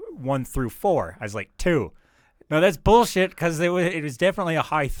spicy 1 through 4? I was like 2. No, that's bullshit because it was definitely a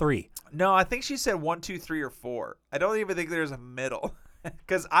high 3. No, I think she said 1, 2, 3, or 4. I don't even think there's a middle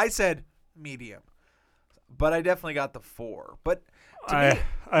because I said medium, but I definitely got the 4. But to me,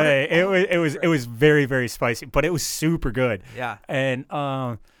 it was very, very spicy, but it was super good. Yeah. And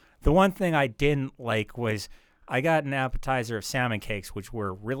the one thing I didn't like was I got an appetizer of salmon cakes, which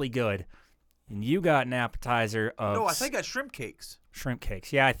were really good, and you got an appetizer of no, I think I got shrimp cakes. Shrimp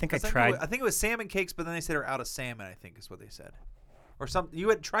cakes. Yeah, I think I tried. I think it was salmon cakes, but then they said they're out of salmon. I think is what they said, or something. You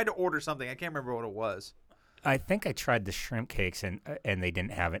had tried to order something. I can't remember what it was. I think I tried the shrimp cakes and they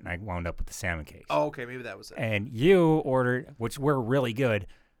didn't have it, and I wound up with the salmon cakes. Oh, okay, maybe that was it. And you ordered, which were really good.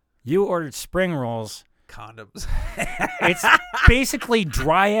 You ordered spring rolls. Condoms. It's basically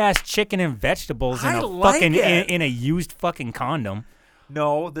dry ass chicken and vegetables in a used fucking condom.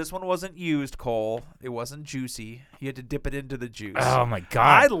 No, this one wasn't used, Cole. It wasn't juicy. You had to dip it into the juice. Oh my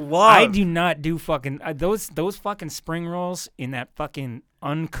god! I do not do fucking those fucking spring rolls in that fucking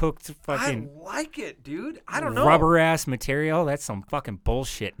uncooked fucking. I like it, dude. I don't know. Rubber ass material. That's some fucking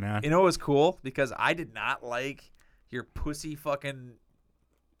bullshit, man. You know what's cool? Because I did not like your pussy fucking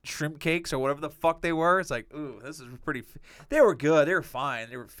shrimp cakes or whatever the fuck they were. It's like, ooh, this is pretty. They were good. They were fine.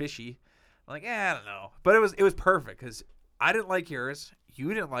 They were fishy. I'm like, I don't know. But it was perfect because I didn't like yours.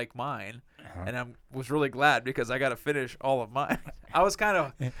 You didn't like mine, and I was really glad because I got to finish all of mine. I was kind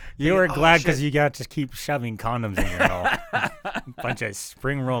of. You were glad because you got to keep shoving condoms in your mouth. Bunch of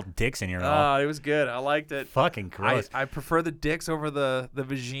spring rolled dicks in your mouth. Oh, it was good. I liked it. Fucking gross. I prefer the dicks over the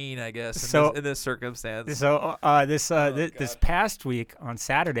vagine, I guess. In this circumstance. So this past week on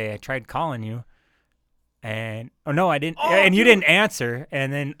Saturday, I tried calling you. And I didn't. And you didn't answer.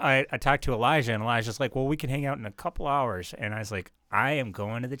 And then I talked to Elijah, and Elijah's like, "Well, we can hang out in a couple hours." And I was like, "I am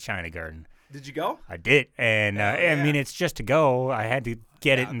going to the China Garden." Did you go? I did, and I mean, it's just to go. I had to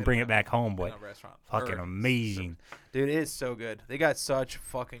get it and bring it back home, but fucking amazing, dude! It is so good. They got such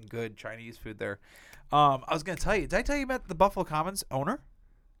fucking good Chinese food there. I was gonna tell you. Did I tell you about the Buffalo Commons owner,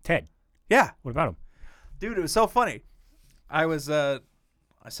 Ted? Yeah. What about him, dude? It was so funny. I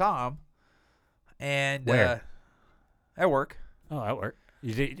saw him. And where? At work. Oh, at work.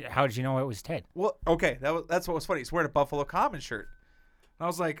 How did you know it was Ted? Well, okay, that's what was funny. He's wearing a Buffalo Commons shirt. And I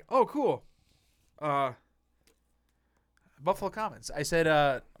was like, oh, cool. Buffalo Commons. I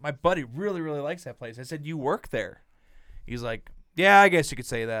said, my buddy really, really likes that place. I said, you work there? He's like, yeah, I guess you could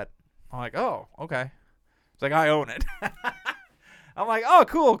say that. I'm like, oh, okay. He's like, I own it. I'm like, oh,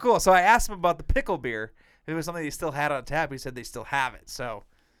 cool. So I asked him about the pickle beer. If it was something he still had on tap. He said they still have it. So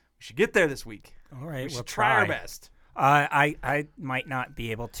we should get there this week. All right, we should try our best. I might not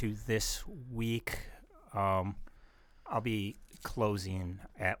be able to this week. I'll be closing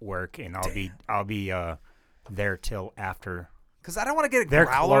at work, and I'll be there till after. Because I don't want to get a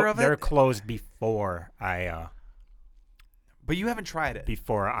growler of it. They're closed before I. But you haven't tried it.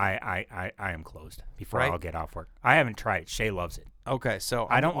 Before I am closed. Before I'll get off work. I haven't tried it. Shay loves it. Okay, so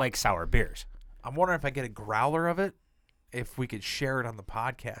I don't like sour beers. I'm wondering if I get a growler of it. If we could share it on the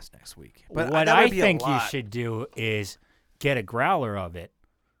podcast next week. But what I think you should do is get a growler of it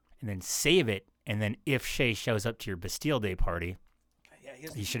and then save it. And then if Shay shows up to your Bastille Day party,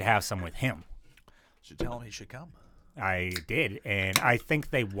 you should have some with him. Should tell him he should come. I did. And I think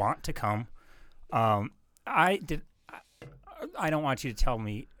they want to come. I don't want you to tell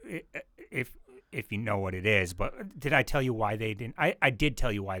me if you know what it is, but did I tell you why they didn't? I did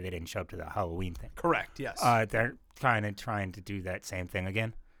tell you why they didn't show up to the Halloween thing. Correct, yes. They're trying to do that same thing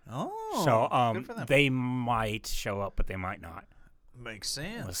again. Oh, so good for them. They might show up, but they might not. Makes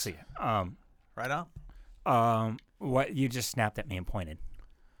sense. Let's see. Right on. What you just snapped at me and pointed?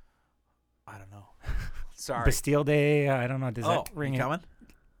 I don't know. Sorry. Bastille Day. I don't know. Does that ring? Coming?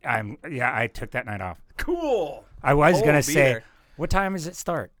 I took that night off. Cool. I was gonna say, what time does it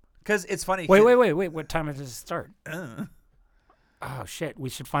start? Because it's funny. Wait. What time does it start? Oh, shit. We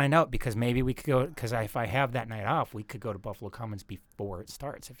should find out because maybe we could go. Because if I have that night off, we could go to Buffalo Commons before it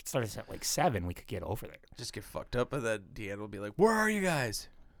starts. If it starts at like 7, we could get over there. Just get fucked up, and then Deanna will be like, "Where are you guys?"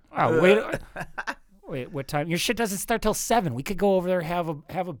 Oh, wait. What time? Your shit doesn't start till 7. We could go over there, have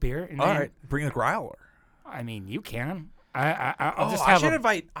a beer. And All then, right, bring the growler. I mean, you can. I'll just I have should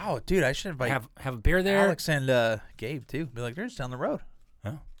invite. Oh, dude, I should invite have a beer there. Alex and Gabe too. Be like, they're just down the road.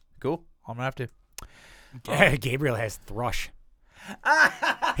 Oh. Cool. I'm gonna have to. Gabriel has thrush.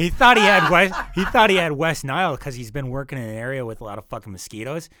 He thought he had West Nile because he's been working in an area with a lot of fucking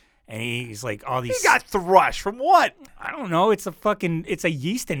mosquitoes, and he's like all these. He got thrush from what? I don't know. It's a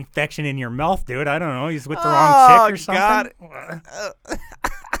yeast infection in your mouth, dude. I don't know. He's with the wrong chick or something.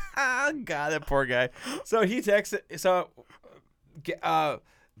 God, that poor guy. So he texted. So,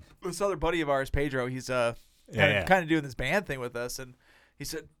 this other buddy of ours, Pedro, he's kind of doing this band thing with us, and he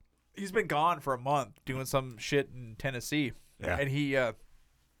said he's been gone for a month doing some shit in Tennessee. Yeah. And he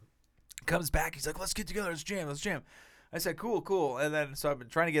comes back. He's like, "Let's get together. Let's jam." I said, "Cool." And then so I've been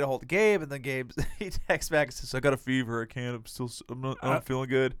trying to get a hold of Gabe, and then he texts back and says, "I got a fever. I can't. I'm not feeling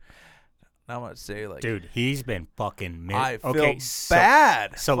good." Now I'm gonna say like, dude, he's been fucking. I feel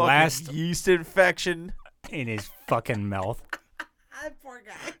bad. So last yeast infection in his fucking mouth. That poor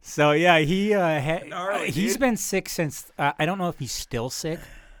guy. So yeah, he's been sick since. I don't know if he's still sick,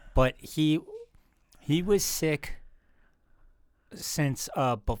 but he was sick since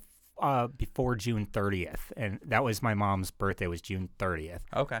before June 30th, and that was my mom's birthday. Was June 30th.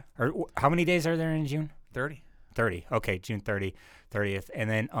 Okay. Or how many days are there in June? 30. 30. Okay, June 30th, and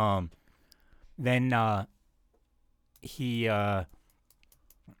then he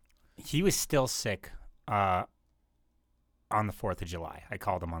was still sick on the 4th of July. I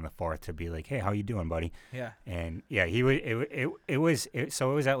called him on the 4th to be like, "Hey, how you doing, buddy?" Yeah. And yeah, it was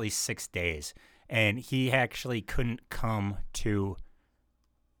at least 6 days. And he actually couldn't come to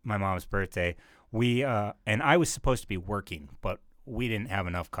my mom's birthday. And I was supposed to be working, but we didn't have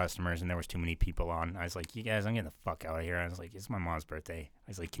enough customers, and there was too many people on. I was like, "You guys, I'm getting the fuck out of here." I was like, "It's my mom's birthday." I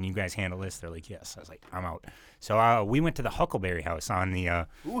was like, "Can you guys handle this?" They're like, "Yes." I was like, "I'm out." So we went to the Huckleberry House on the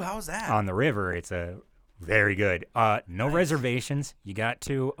ooh, how's that? On the river. It's very good. No reservations. You got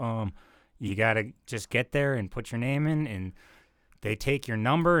to just get there and put your name in, and they take your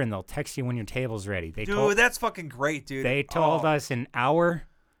number and they'll text you when your table's ready. That's fucking great, dude. They told us an hour.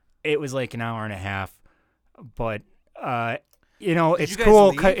 It was like an hour and a half, but it's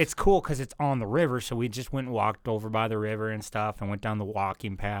cool. It's cool because it's on the river. So we just went and walked over by the river and stuff, and went down the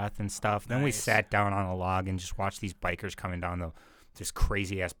walking path and stuff. Then we sat down on a log and just watched these bikers coming down this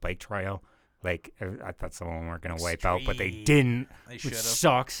crazy ass bike trail. Like I thought some of them weren't gonna wipe out, but they didn't, which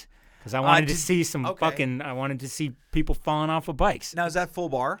sucks. Because I wanted to see I wanted to see people falling off of bikes. Now, is that full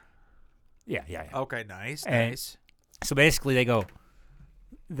bar? Yeah. Okay, nice. So basically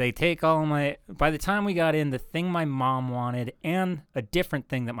they take all by the time we got in, the thing my mom wanted and a different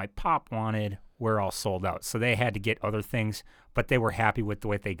thing that my pop wanted were all sold out. So they had to get other things, but they were happy with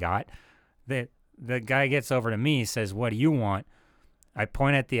what they got. The guy gets over to me, says, "What do you want?" I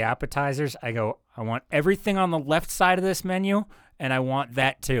point at the appetizers. I go, "I want everything on the left side of this menu, and I want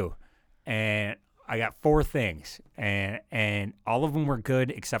that too." And I got 4 things, and all of them were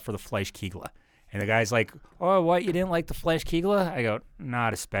good except for the Fleischkegel. And the guy's like, "Oh, what? You didn't like the Fleischkegel?" I go,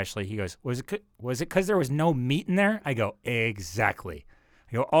 "Not especially." He goes, "Was it because there was no meat in there?" I go, "Exactly."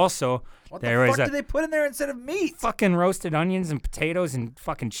 I go, "Also, what the fuck did they put in there instead of meat?" Fucking roasted onions and potatoes and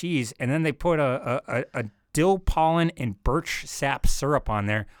fucking cheese, and then they put a dill pollen and birch sap syrup on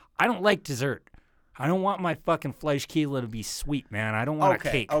there. I don't like dessert. I don't want my fucking Fleischkegel to be sweet, man. I don't want a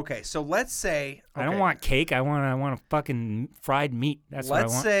cake. Okay, so let's say I don't want cake. I want a fucking fried meat. That's what I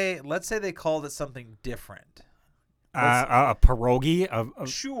want. Let's say they called it something different. A pierogi,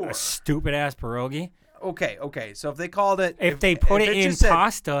 sure, a stupid ass pierogi. Okay. So if they called it, if they put it in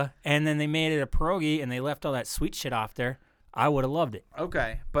pasta and then they made it a pierogi and they left all that sweet shit off there, I would have loved it.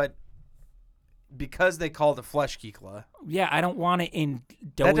 Okay, but because they called it Fleischkegel. Yeah, I don't want it in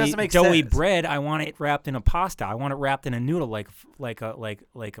doughy bread. I want it wrapped in a pasta. I want it wrapped in a noodle like a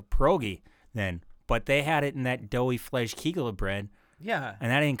pierogi then. But they had it in that doughy Fleischkegel bread. Yeah. And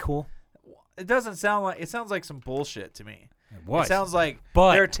that ain't cool. It doesn't sound like, it sounds like some bullshit to me. It sounds like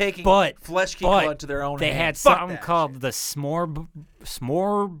they're taking Fleischkegel into their own They hands. had something called the s'more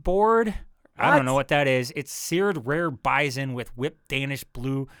board. I don't know what that is. It's seared rare bison with whipped Danish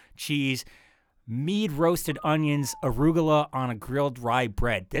blue cheese, mead roasted onions, arugula on a grilled rye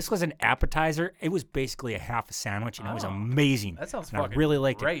bread. This was an appetizer. It was basically a half a sandwich, and it was amazing. That sounds and fucking I really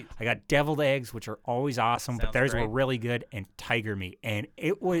liked great. it. I got deviled eggs, which are always awesome, but Sounds theirs great. were really good, and tiger meat. And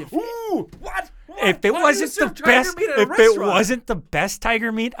it was. Ooh, what? If it Why wasn't do you the serve tiger best, meat at a if it restaurant? wasn't the best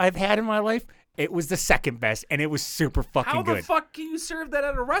tiger meat I've had in my life, it was the second best, and it was super fucking How good. the fuck can you serve that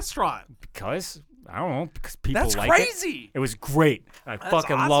at a restaurant? Because I don't know, because people That's like crazy. it. It was great. I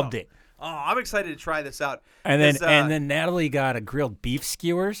fucking awesome. loved it. Oh, I'm excited to try this out. And then 'Cause, and then Natalie got a grilled beef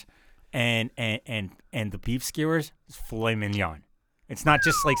skewers, and the beef skewers is filet mignon. It's not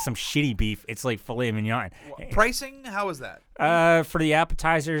just like some shitty beef. It's like filet mignon. pricing, how is that? For the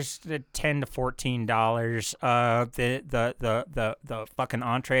appetizers, $10 to $14. The fucking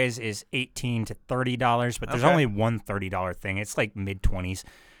entrees is $18 to $30, but there's Okay. only one $30 thing. It's like mid-20s.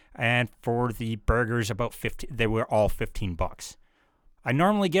 And for the burgers, about 15. They were all $15. I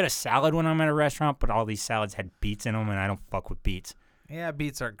normally get a salad when I'm at a restaurant, but all these salads had beets in them, and I don't fuck with beets. Yeah,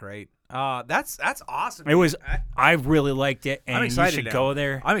 beets aren't great. That's awesome. It was. I really liked it, and I'm you excited should now. go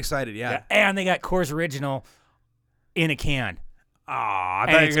there. I'm excited. Yeah. And they got Coors Original in a can. I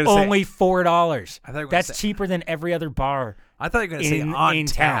And it's only $4. I thought you were gonna That's say- cheaper than every other bar. I thought you were gonna say in on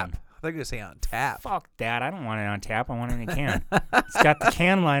town. tap. I thought you were gonna say on tap. Fuck that. I don't want it on tap. I want it in a can. It's got the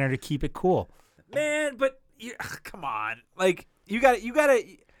can liner to keep it cool. Man, but you, come on, like you gotta.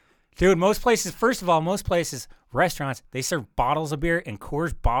 Dude, most places, first of all, restaurants, they serve bottles of beer, and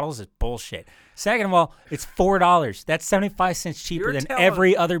Coors bottles is bullshit. Second of all, it's $4. That's 75 cents cheaper You're than telling-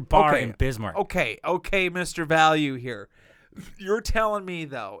 every other bar Okay, in Bismarck. Okay, Mr. Value here. You're telling me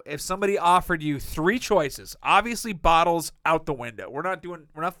though, if somebody offered you three choices, obviously bottles out the window. We're not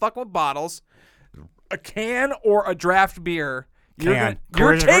fucking with bottles. A can or a draft beer. Can.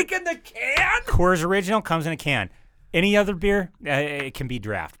 You're Coors- taking the can? Coors Original comes in a can. Any other beer, it can be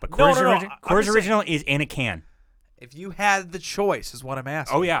draft, but No, Coors, no, no. Origi- I'm Coors just saying- Original is in a can. If you had the choice, is what I'm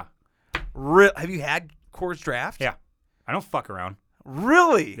asking. Oh yeah, Have you had Coors Draft? yeah. I don't fuck around.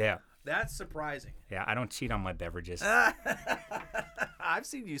 Really? Yeah, That's surprising. yeah. I don't cheat on my beverages. I've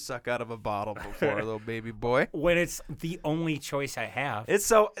seen you suck out of a bottle before, little baby boy. When it's the only choice I have. It's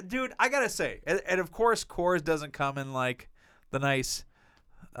so, dude, I gotta say, and of course, Coors doesn't come in like the nice,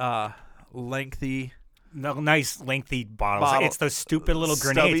 lengthy. No, nice lengthy bottles. Bottle. It's those stupid little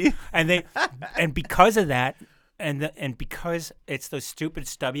Stubby. grenades, and because of that, and because it's those stupid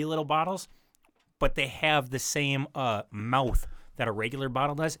stubby little bottles, but they have the same mouth that a regular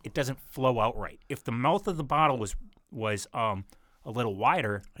bottle does. It doesn't flow out right. If the mouth of the bottle was a little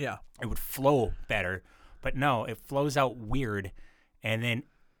wider, Yeah. it would flow better. But no, it flows out weird, and then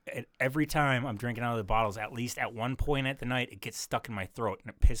every time I'm drinking out of the bottles, at least at one point at the night, it gets stuck in my throat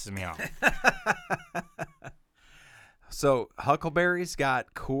and it pisses me off. So Huckleberry's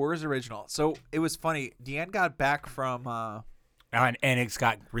got Coors Original. So it was funny. Deanne got back from. And it's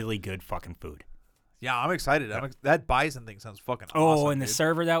got really good fucking food. Yeah, I'm excited. That bison thing sounds fucking Oh, awesome. and the dude.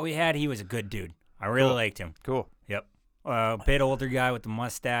 server that we had, he was a good dude. I really Cool. liked him. Cool. Yep. A bit older guy with the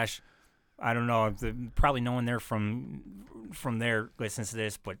mustache. I don't know. Probably no one there from there listens to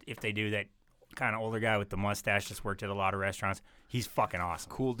this, but if they do, that kind of older guy with the mustache just worked at a lot of restaurants. He's fucking awesome.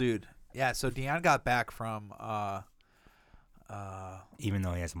 Cool dude. Yeah. So Deanne got back from. Even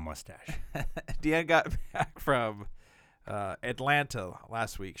though he has a mustache. Deanne got back from Atlanta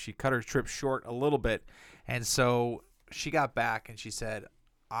last week. She cut her trip short a little bit, and so she got back and she said,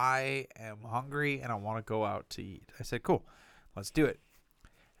 "I am hungry and I want to go out to eat." I said, "Cool, let's do it."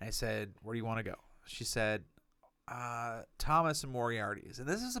 And I said, "Where do you want to go?" She said, "Thomas and Moriarty's." And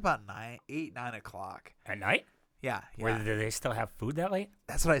this is about 9 o'clock. At night? Yeah, Where do they still have food that late?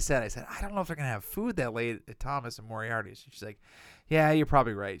 That's what I said. I said, I don't know if they're going to have food that late at Thomas and Moriarty's. She's like, yeah, you're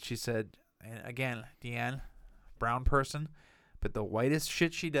probably right. She said, and again, Deanne, brown person, but the whitest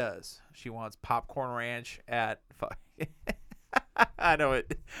shit she does, she wants popcorn ranch at, I know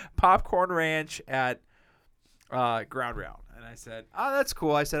it, popcorn ranch at Ground Round. And I said, oh, that's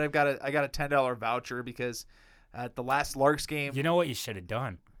cool. I said, I got a $10 voucher because at the last Larks game. You know what you should have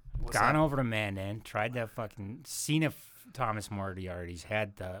done? What's Gone that? over to Mandan, tried that fucking, seen if Thomas Moriarty's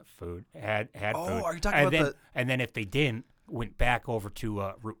had the food, had Oh, food. are you talking and about then, And then if they didn't, went back over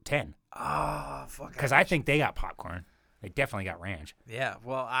to Route 10. Oh, fuck. Because I think they got popcorn. They definitely got ranch. Yeah,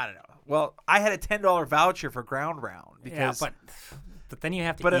 well, I don't know. Well, I had a $10 voucher for Ground Round because, Yeah, but then you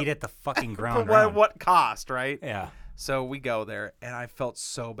have to eat at the fucking ground but round. what cost, right? Yeah. So we go there, and I felt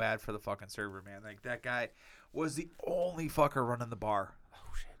so bad for the fucking server, man. Like that guy was the only fucker running the bar. Oh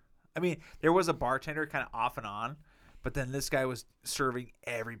shit. I mean, there was a bartender kind of off and on, But then this guy was serving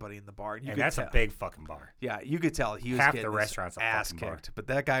everybody in the bar. And that's tell. A big fucking bar. Yeah, you could tell he was half getting the restaurant's a ass fucking kicked. bar. But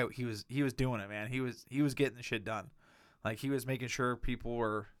that guy, he was doing it, man. He was getting the shit done. Like he was making sure people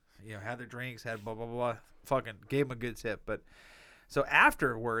were, had their drinks, had blah blah blah. Fucking gave him a good tip. But so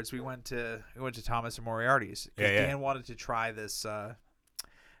afterwards, we went to Thomas and Moriarty's because Dan wanted to try this. I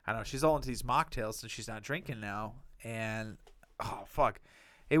don't know. She's all into these mocktails since she's not drinking now, and oh fuck,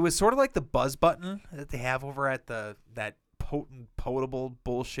 it was sort of like the buzz button that they have over at that potable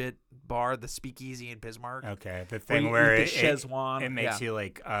bullshit bar, the Speakeasy in Bismarck. Okay, the thing where it makes you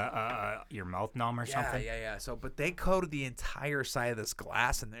like your mouth numb or something. Yeah. So, but they coated the entire side of this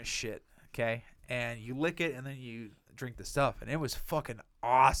glass in this shit. Okay, and you lick it and then you drink the stuff, and it was fucking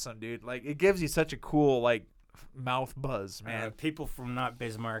awesome, dude. Like it gives you such a cool like mouth buzz, man. People from not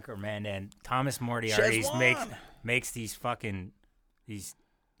Bismarck or Mandan, Thomas Moriarty's makes these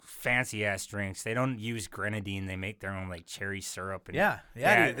fancy ass drinks. They don't use grenadine. They make their own like cherry syrup. And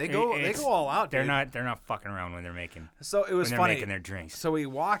dude, they go all out. They're dude. not fucking around when they're making. So it was when funny. They're making their drinks. So we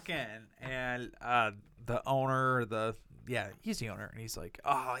walk in and the owner, he's the owner, and he's like,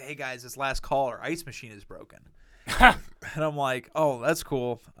 "Oh, hey guys, this last call, our ice machine is broken." And I'm like, "Oh, that's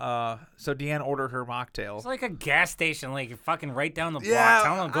cool." So Deanne ordered her mocktail. It's like a gas station, like fucking right down the block. Yeah,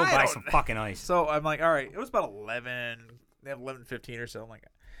 Tell them to go buy some fucking ice. So I'm like, "All right." It was about 11. They have 11:15 or so. I'm like,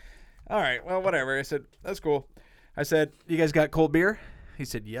 "All right, well, whatever." I said, "That's cool." I said, "You guys got cold beer?" He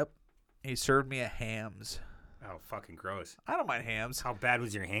said, "Yep." He served me a Hamm's. Oh, fucking gross. I don't mind Hamm's. How bad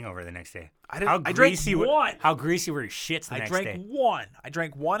was your hangover the next day? I drank one. How greasy were your shits the next day? I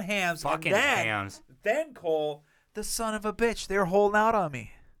drank one Hamm's. Fucking Hamm's. Then, Cole, the son of a bitch, they were holding out on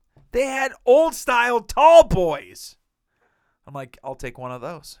me. They had old style tall boys. I'm like, I'll take one of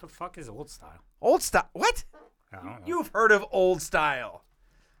those. What the fuck is old style? Old style? What? I don't know. You've heard of old style.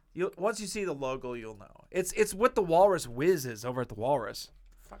 Once you see the logo, you'll know. It's what the Walrus Whiz is over at the Walrus.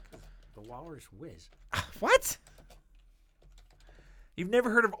 Fuck the Walrus Whiz. What? You've never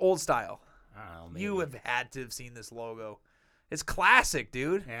heard of old style? I don't know. Maybe. You have had to have seen this logo. It's classic,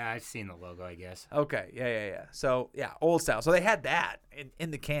 dude. Yeah, I've seen the logo, I guess. Okay, yeah. So, yeah, old style. So they had that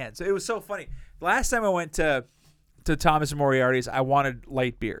in the can. So it was so funny. The last time I went to Thomas and Moriarty's, I wanted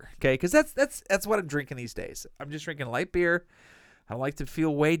light beer, okay? Because that's what I'm drinking these days. I'm just drinking light beer. I like to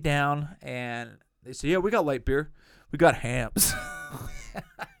feel weighed down. And they said, yeah, we got light beer. We got Hamm's.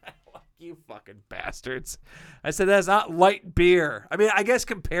 You fucking bastards. I said, that's not light beer. I mean, I guess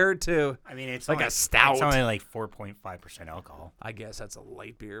compared to, it's like only, a stout. It's only like 4.5% alcohol. I guess that's a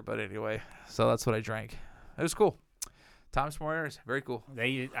light beer. But anyway, so that's what I drank. It was cool. Thomas Moriarty's, very cool.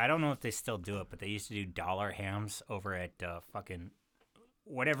 I don't know if they still do it, but they used to do dollar Hams over at fucking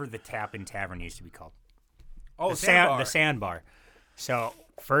whatever the Tavern used to be called. Oh, the Sandbar. So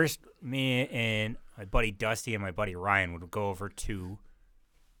first, me and my buddy Dusty and my buddy Ryan would go over to,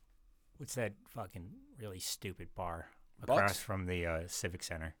 what's that fucking really stupid bar across from the Civic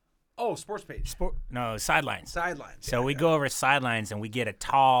Center? Oh, Sports Page. Sidelines. Sidelines. So we go over to Sidelines and we get a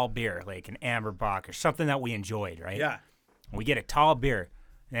tall beer, like an Amber Bock or something that we enjoyed, right? Yeah. We get a tall beer,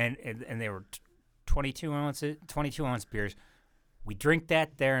 and they were 22-ounce beers. We drink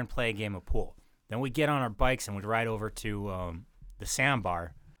that there and play a game of pool. Then we get on our bikes and we'd ride over to the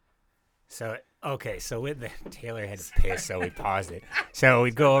Sandbar. So Taylor had to piss, so we paused it. So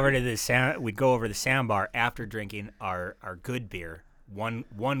we'd go over to the Sandbar after drinking our good beer, one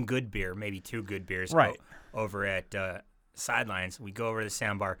good beer, maybe two good beers, right? Over at Sidelines, we go over to the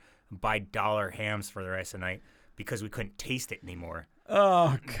Sandbar and buy dollar Hams for the rest of the night because we couldn't taste it anymore.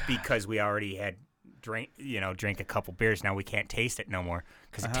 Oh, God. Because we already had drank a couple beers. Now we can't taste it no more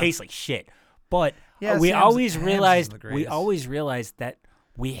because it tastes like shit. But we always realized that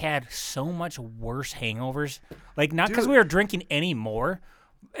we had so much worse hangovers. Like, not because we were drinking any more,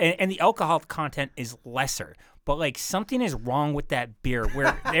 and the alcohol content is lesser. But, like, something is wrong with that beer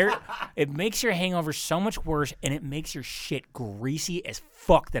where it makes your hangover so much worse, and it makes your shit greasy as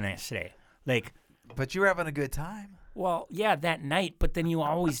fuck the next day. Like, but you were having a good time. Well, yeah, that night. But then you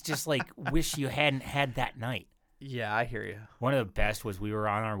always just, like, wish you hadn't had that night. Yeah, I hear you. One of the best was we were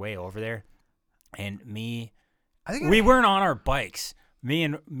on our way over there, and we weren't on our bikes. Me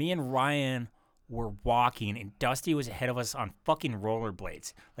and Ryan were walking, and Dusty was ahead of us on fucking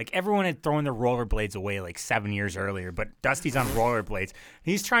rollerblades. Like, everyone had thrown their rollerblades away like 7 years earlier, but Dusty's on rollerblades.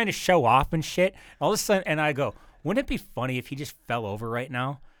 He's trying to show off and shit. All of a sudden, and I go, wouldn't it be funny if he just fell over right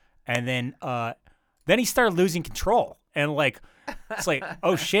now? And then he started losing control. And, like, it's like,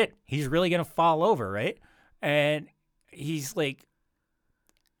 oh, shit, he's really going to fall over, right? And he's like,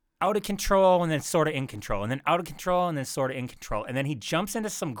 out of control and then sort of in control, and then out of control and then sort of in control, and then he jumps into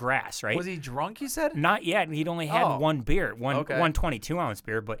some grass, right? Was he drunk, you said? Not yet. He'd only had one beer, one 22-ounce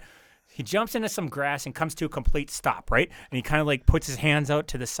beer, but he jumps into some grass and comes to a complete stop, right? And he kind of like puts his hands out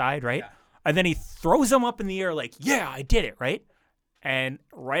to the side, right? Yeah. And then he throws them up in the air like, yeah, I did it, right? And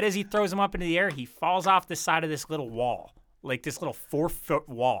right as he throws them up into the air, he falls off the side of this little wall, like this little 4-foot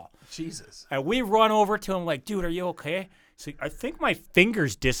wall. Jesus. And we run over to him like, dude, are you okay? So I think my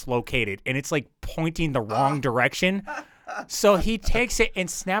finger's dislocated, and it's like pointing the wrong direction. So he takes it and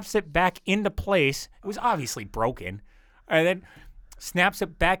snaps it back into place. It was obviously broken. And then snaps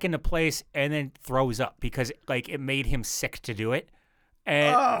it back into place and then throws up because like it made him sick to do it.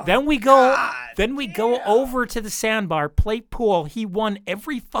 And then we go over to the sandbar, play pool. He won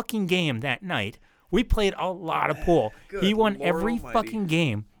every fucking game that night. We played a lot of pool. He won Lord every almighty. fucking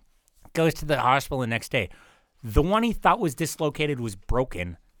game. Goes to the hospital the next day. The one he thought was dislocated was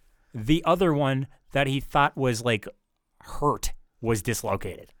broken. The other one that he thought was like hurt was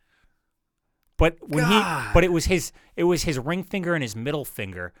dislocated. But it was his ring finger and his middle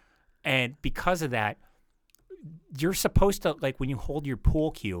finger, and because of that, you're supposed to like when you hold your pool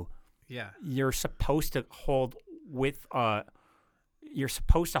cue. Yeah. You're supposed to hold with You're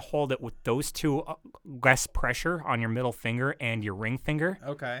supposed to hold it with those two less pressure on your middle finger and your ring finger.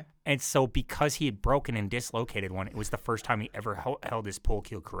 Okay. And so because he had broken and dislocated one, it was the first time he ever held his pool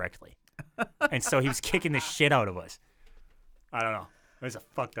cue correctly. And so he was kicking the shit out of us. I don't know. It was a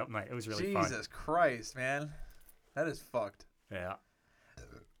fucked up night. It was really fun. Jesus Christ, man. That is fucked. Yeah.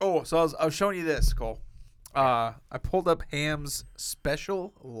 Oh, so I was showing you this, Cole. I pulled up Ham's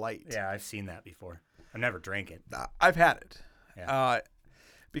Special Light. Yeah, I've seen that before. I never drank it. I've had it. Yeah.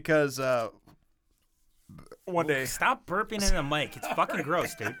 Because one day... Stop burping in the mic. It's fucking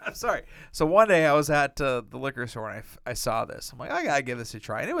gross, dude. I'm sorry. So one day I was at the liquor store and I saw this. I'm like, I gotta give this a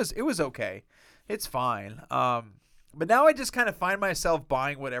try. And it was okay. It's fine. But now I just kind of find myself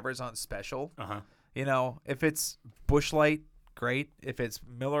buying whatever's on special. Uh-huh. You know, if it's Busch Light, great. If it's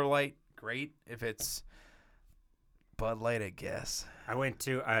Miller Light, great. If it's Bud Light, I guess. I went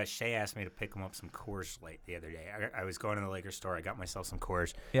to Shay asked me to pick him up some Coors Light the other day. I was going to the liquor store. I got myself some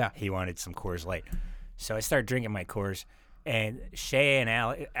Coors. Yeah. He wanted some Coors Light. So I started drinking my Coors, and Shay and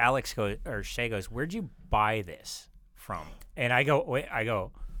Alex go, or Shay goes, "Where'd you buy this from?" And I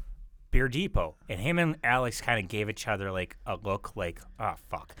go, Beer Depot. And him and Alex kind of gave each other like a look like, oh,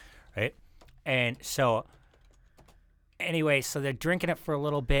 fuck, right? And so anyway, so they're drinking it for a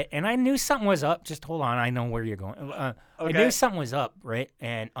little bit, and I knew something was up. Just hold on, I know where you're going. Okay. I knew something was up, right?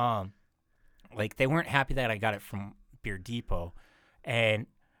 And like they weren't happy that I got it from Beer Depot, and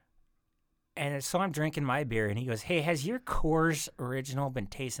so I'm drinking my beer, and he goes, "Hey, has your Coors Original been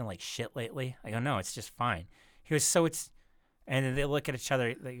tasting like shit lately?" I go, "No, it's just fine." He goes, "So it's," and then they look at each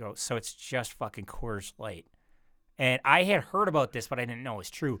other. They go, "So it's just fucking Coors Light." And I had heard about this, but I didn't know it was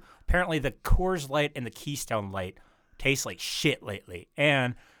true. Apparently, the Coors Light and the Keystone Light taste like shit lately.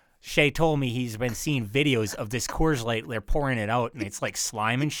 And Shay told me he's been seeing videos of this Coors Light. They're pouring it out, and it's like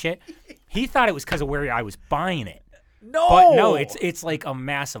slime and shit. He thought it was because of where I was buying it. No, but no, it's like a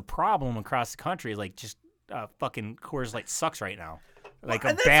massive problem across the country. Like just fucking Coors Light sucks right now. Like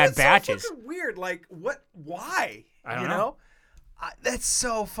bad batches. So fucking weird. Like what? Why? I don't know. That's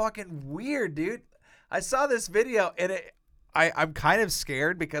so fucking weird, dude. I saw this video and I'm kind of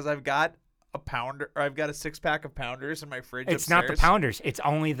scared because I've got a 6-pack of Pounders in my fridge. It's upstairs. not the Pounders. It's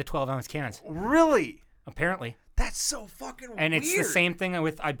only the 12-ounce cans. Really? Apparently. That's so fucking weird. And it's the same thing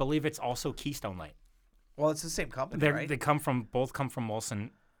with, I believe it's also Keystone Light. Well, it's the same company, right? They both come from Molson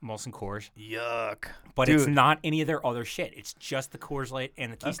Coors. Yuck. But Dude. It's not any of their other shit. It's just the Coors Light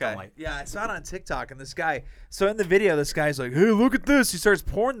and the Keystone Light. Yeah, I saw it on TikTok, and this guy. So in the video, this guy's like, "Hey, look at this!" He starts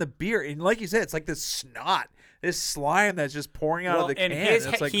pouring the beer, and like you said, it's like this snot, this slime that's just pouring out of the can.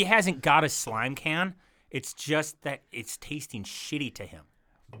 And he hasn't got a slime can. It's just that it's tasting shitty to him.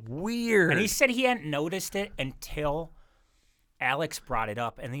 Weird. And he said he hadn't noticed it until Alex brought it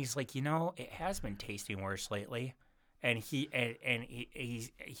up, and he's like, it has been tasting worse lately. And he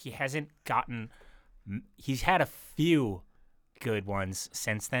hasn't gotten. He's had a few good ones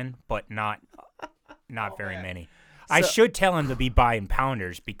since then, but not very many. So, I should tell him to be buying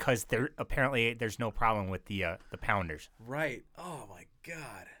Pounders because there's no problem with the Pounders. Right. Oh my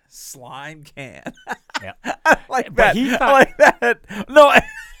God. Slime can. Yeah. I like that. I like that. No,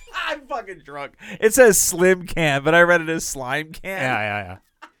 I'm fucking drunk. It says slim can, but I read it as slime can. Yeah.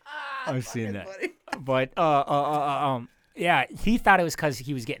 I've seen that. Funny. But yeah, he thought it was because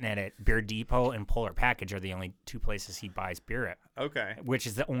he was getting it at Beer Depot and Polar Package are the only two places he buys beer at. Okay. Which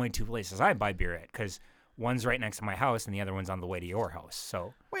is the only two places I buy beer at because one's right next to my house and the other one's on the way to your house.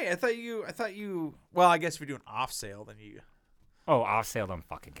 So wait, I thought you. Well, I guess if you're doing off sale, then you. off sale don't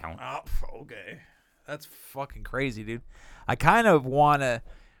fucking count. Oh, okay, that's fucking crazy, dude. I kind of wanna.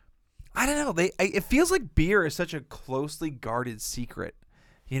 I don't know. It feels like beer is such a closely guarded secret,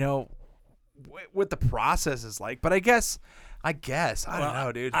 you know, what the process is like. But I guess I don't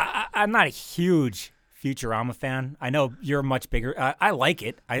know, dude. I'm not a huge Futurama fan. I know you're much bigger. I like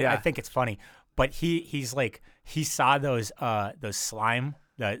it. I think it's funny. But he's like, he saw those slime,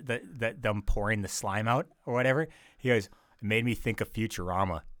 them pouring the slime out or whatever. He goes, it made me think of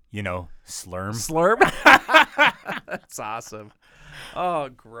Futurama. You know, Slurm. That's awesome. Oh,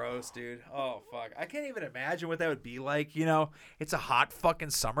 gross, dude. Oh, fuck. I can't even imagine what that would be like. You know, it's a hot fucking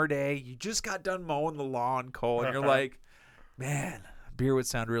summer day. You just got done mowing the lawn, Cole, and you're like, man, beer would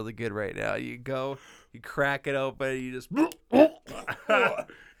sound really good right now. You go, you crack it open, you just...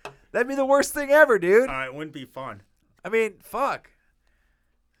 That'd be the worst thing ever, dude. It wouldn't be fun. I mean, fuck.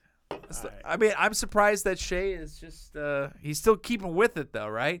 I mean, I'm surprised that Shay is just he's still keeping with it though,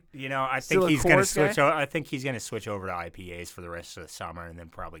 right? You know, I think he's going to switch I think he's going to switch over to IPAs for the rest of the summer and then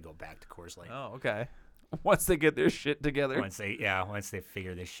probably go back to Coors Light. Oh, okay. Once they get their shit together. Once they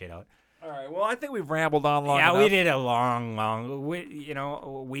figure this shit out. All right. Well, I think we've rambled on long enough. Yeah, we did a long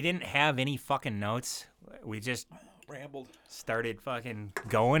we didn't have any fucking notes. We just rambled. Started fucking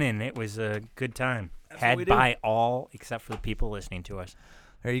going and it was a good time. That's had by all except for the people listening to us.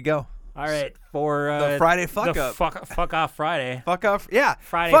 There you go. All right, for the Friday fuck up. Fuck off Friday. Fuck off. Yeah.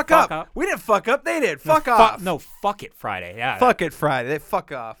 Friday fuck up. up. We didn't fuck up. They did. Fuck off. No, fuck it Friday. Yeah. Fuck it Friday. They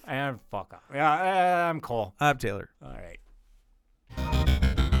fuck off. And fuck off. Yeah, I'm Cole. I'm Taylor. All right.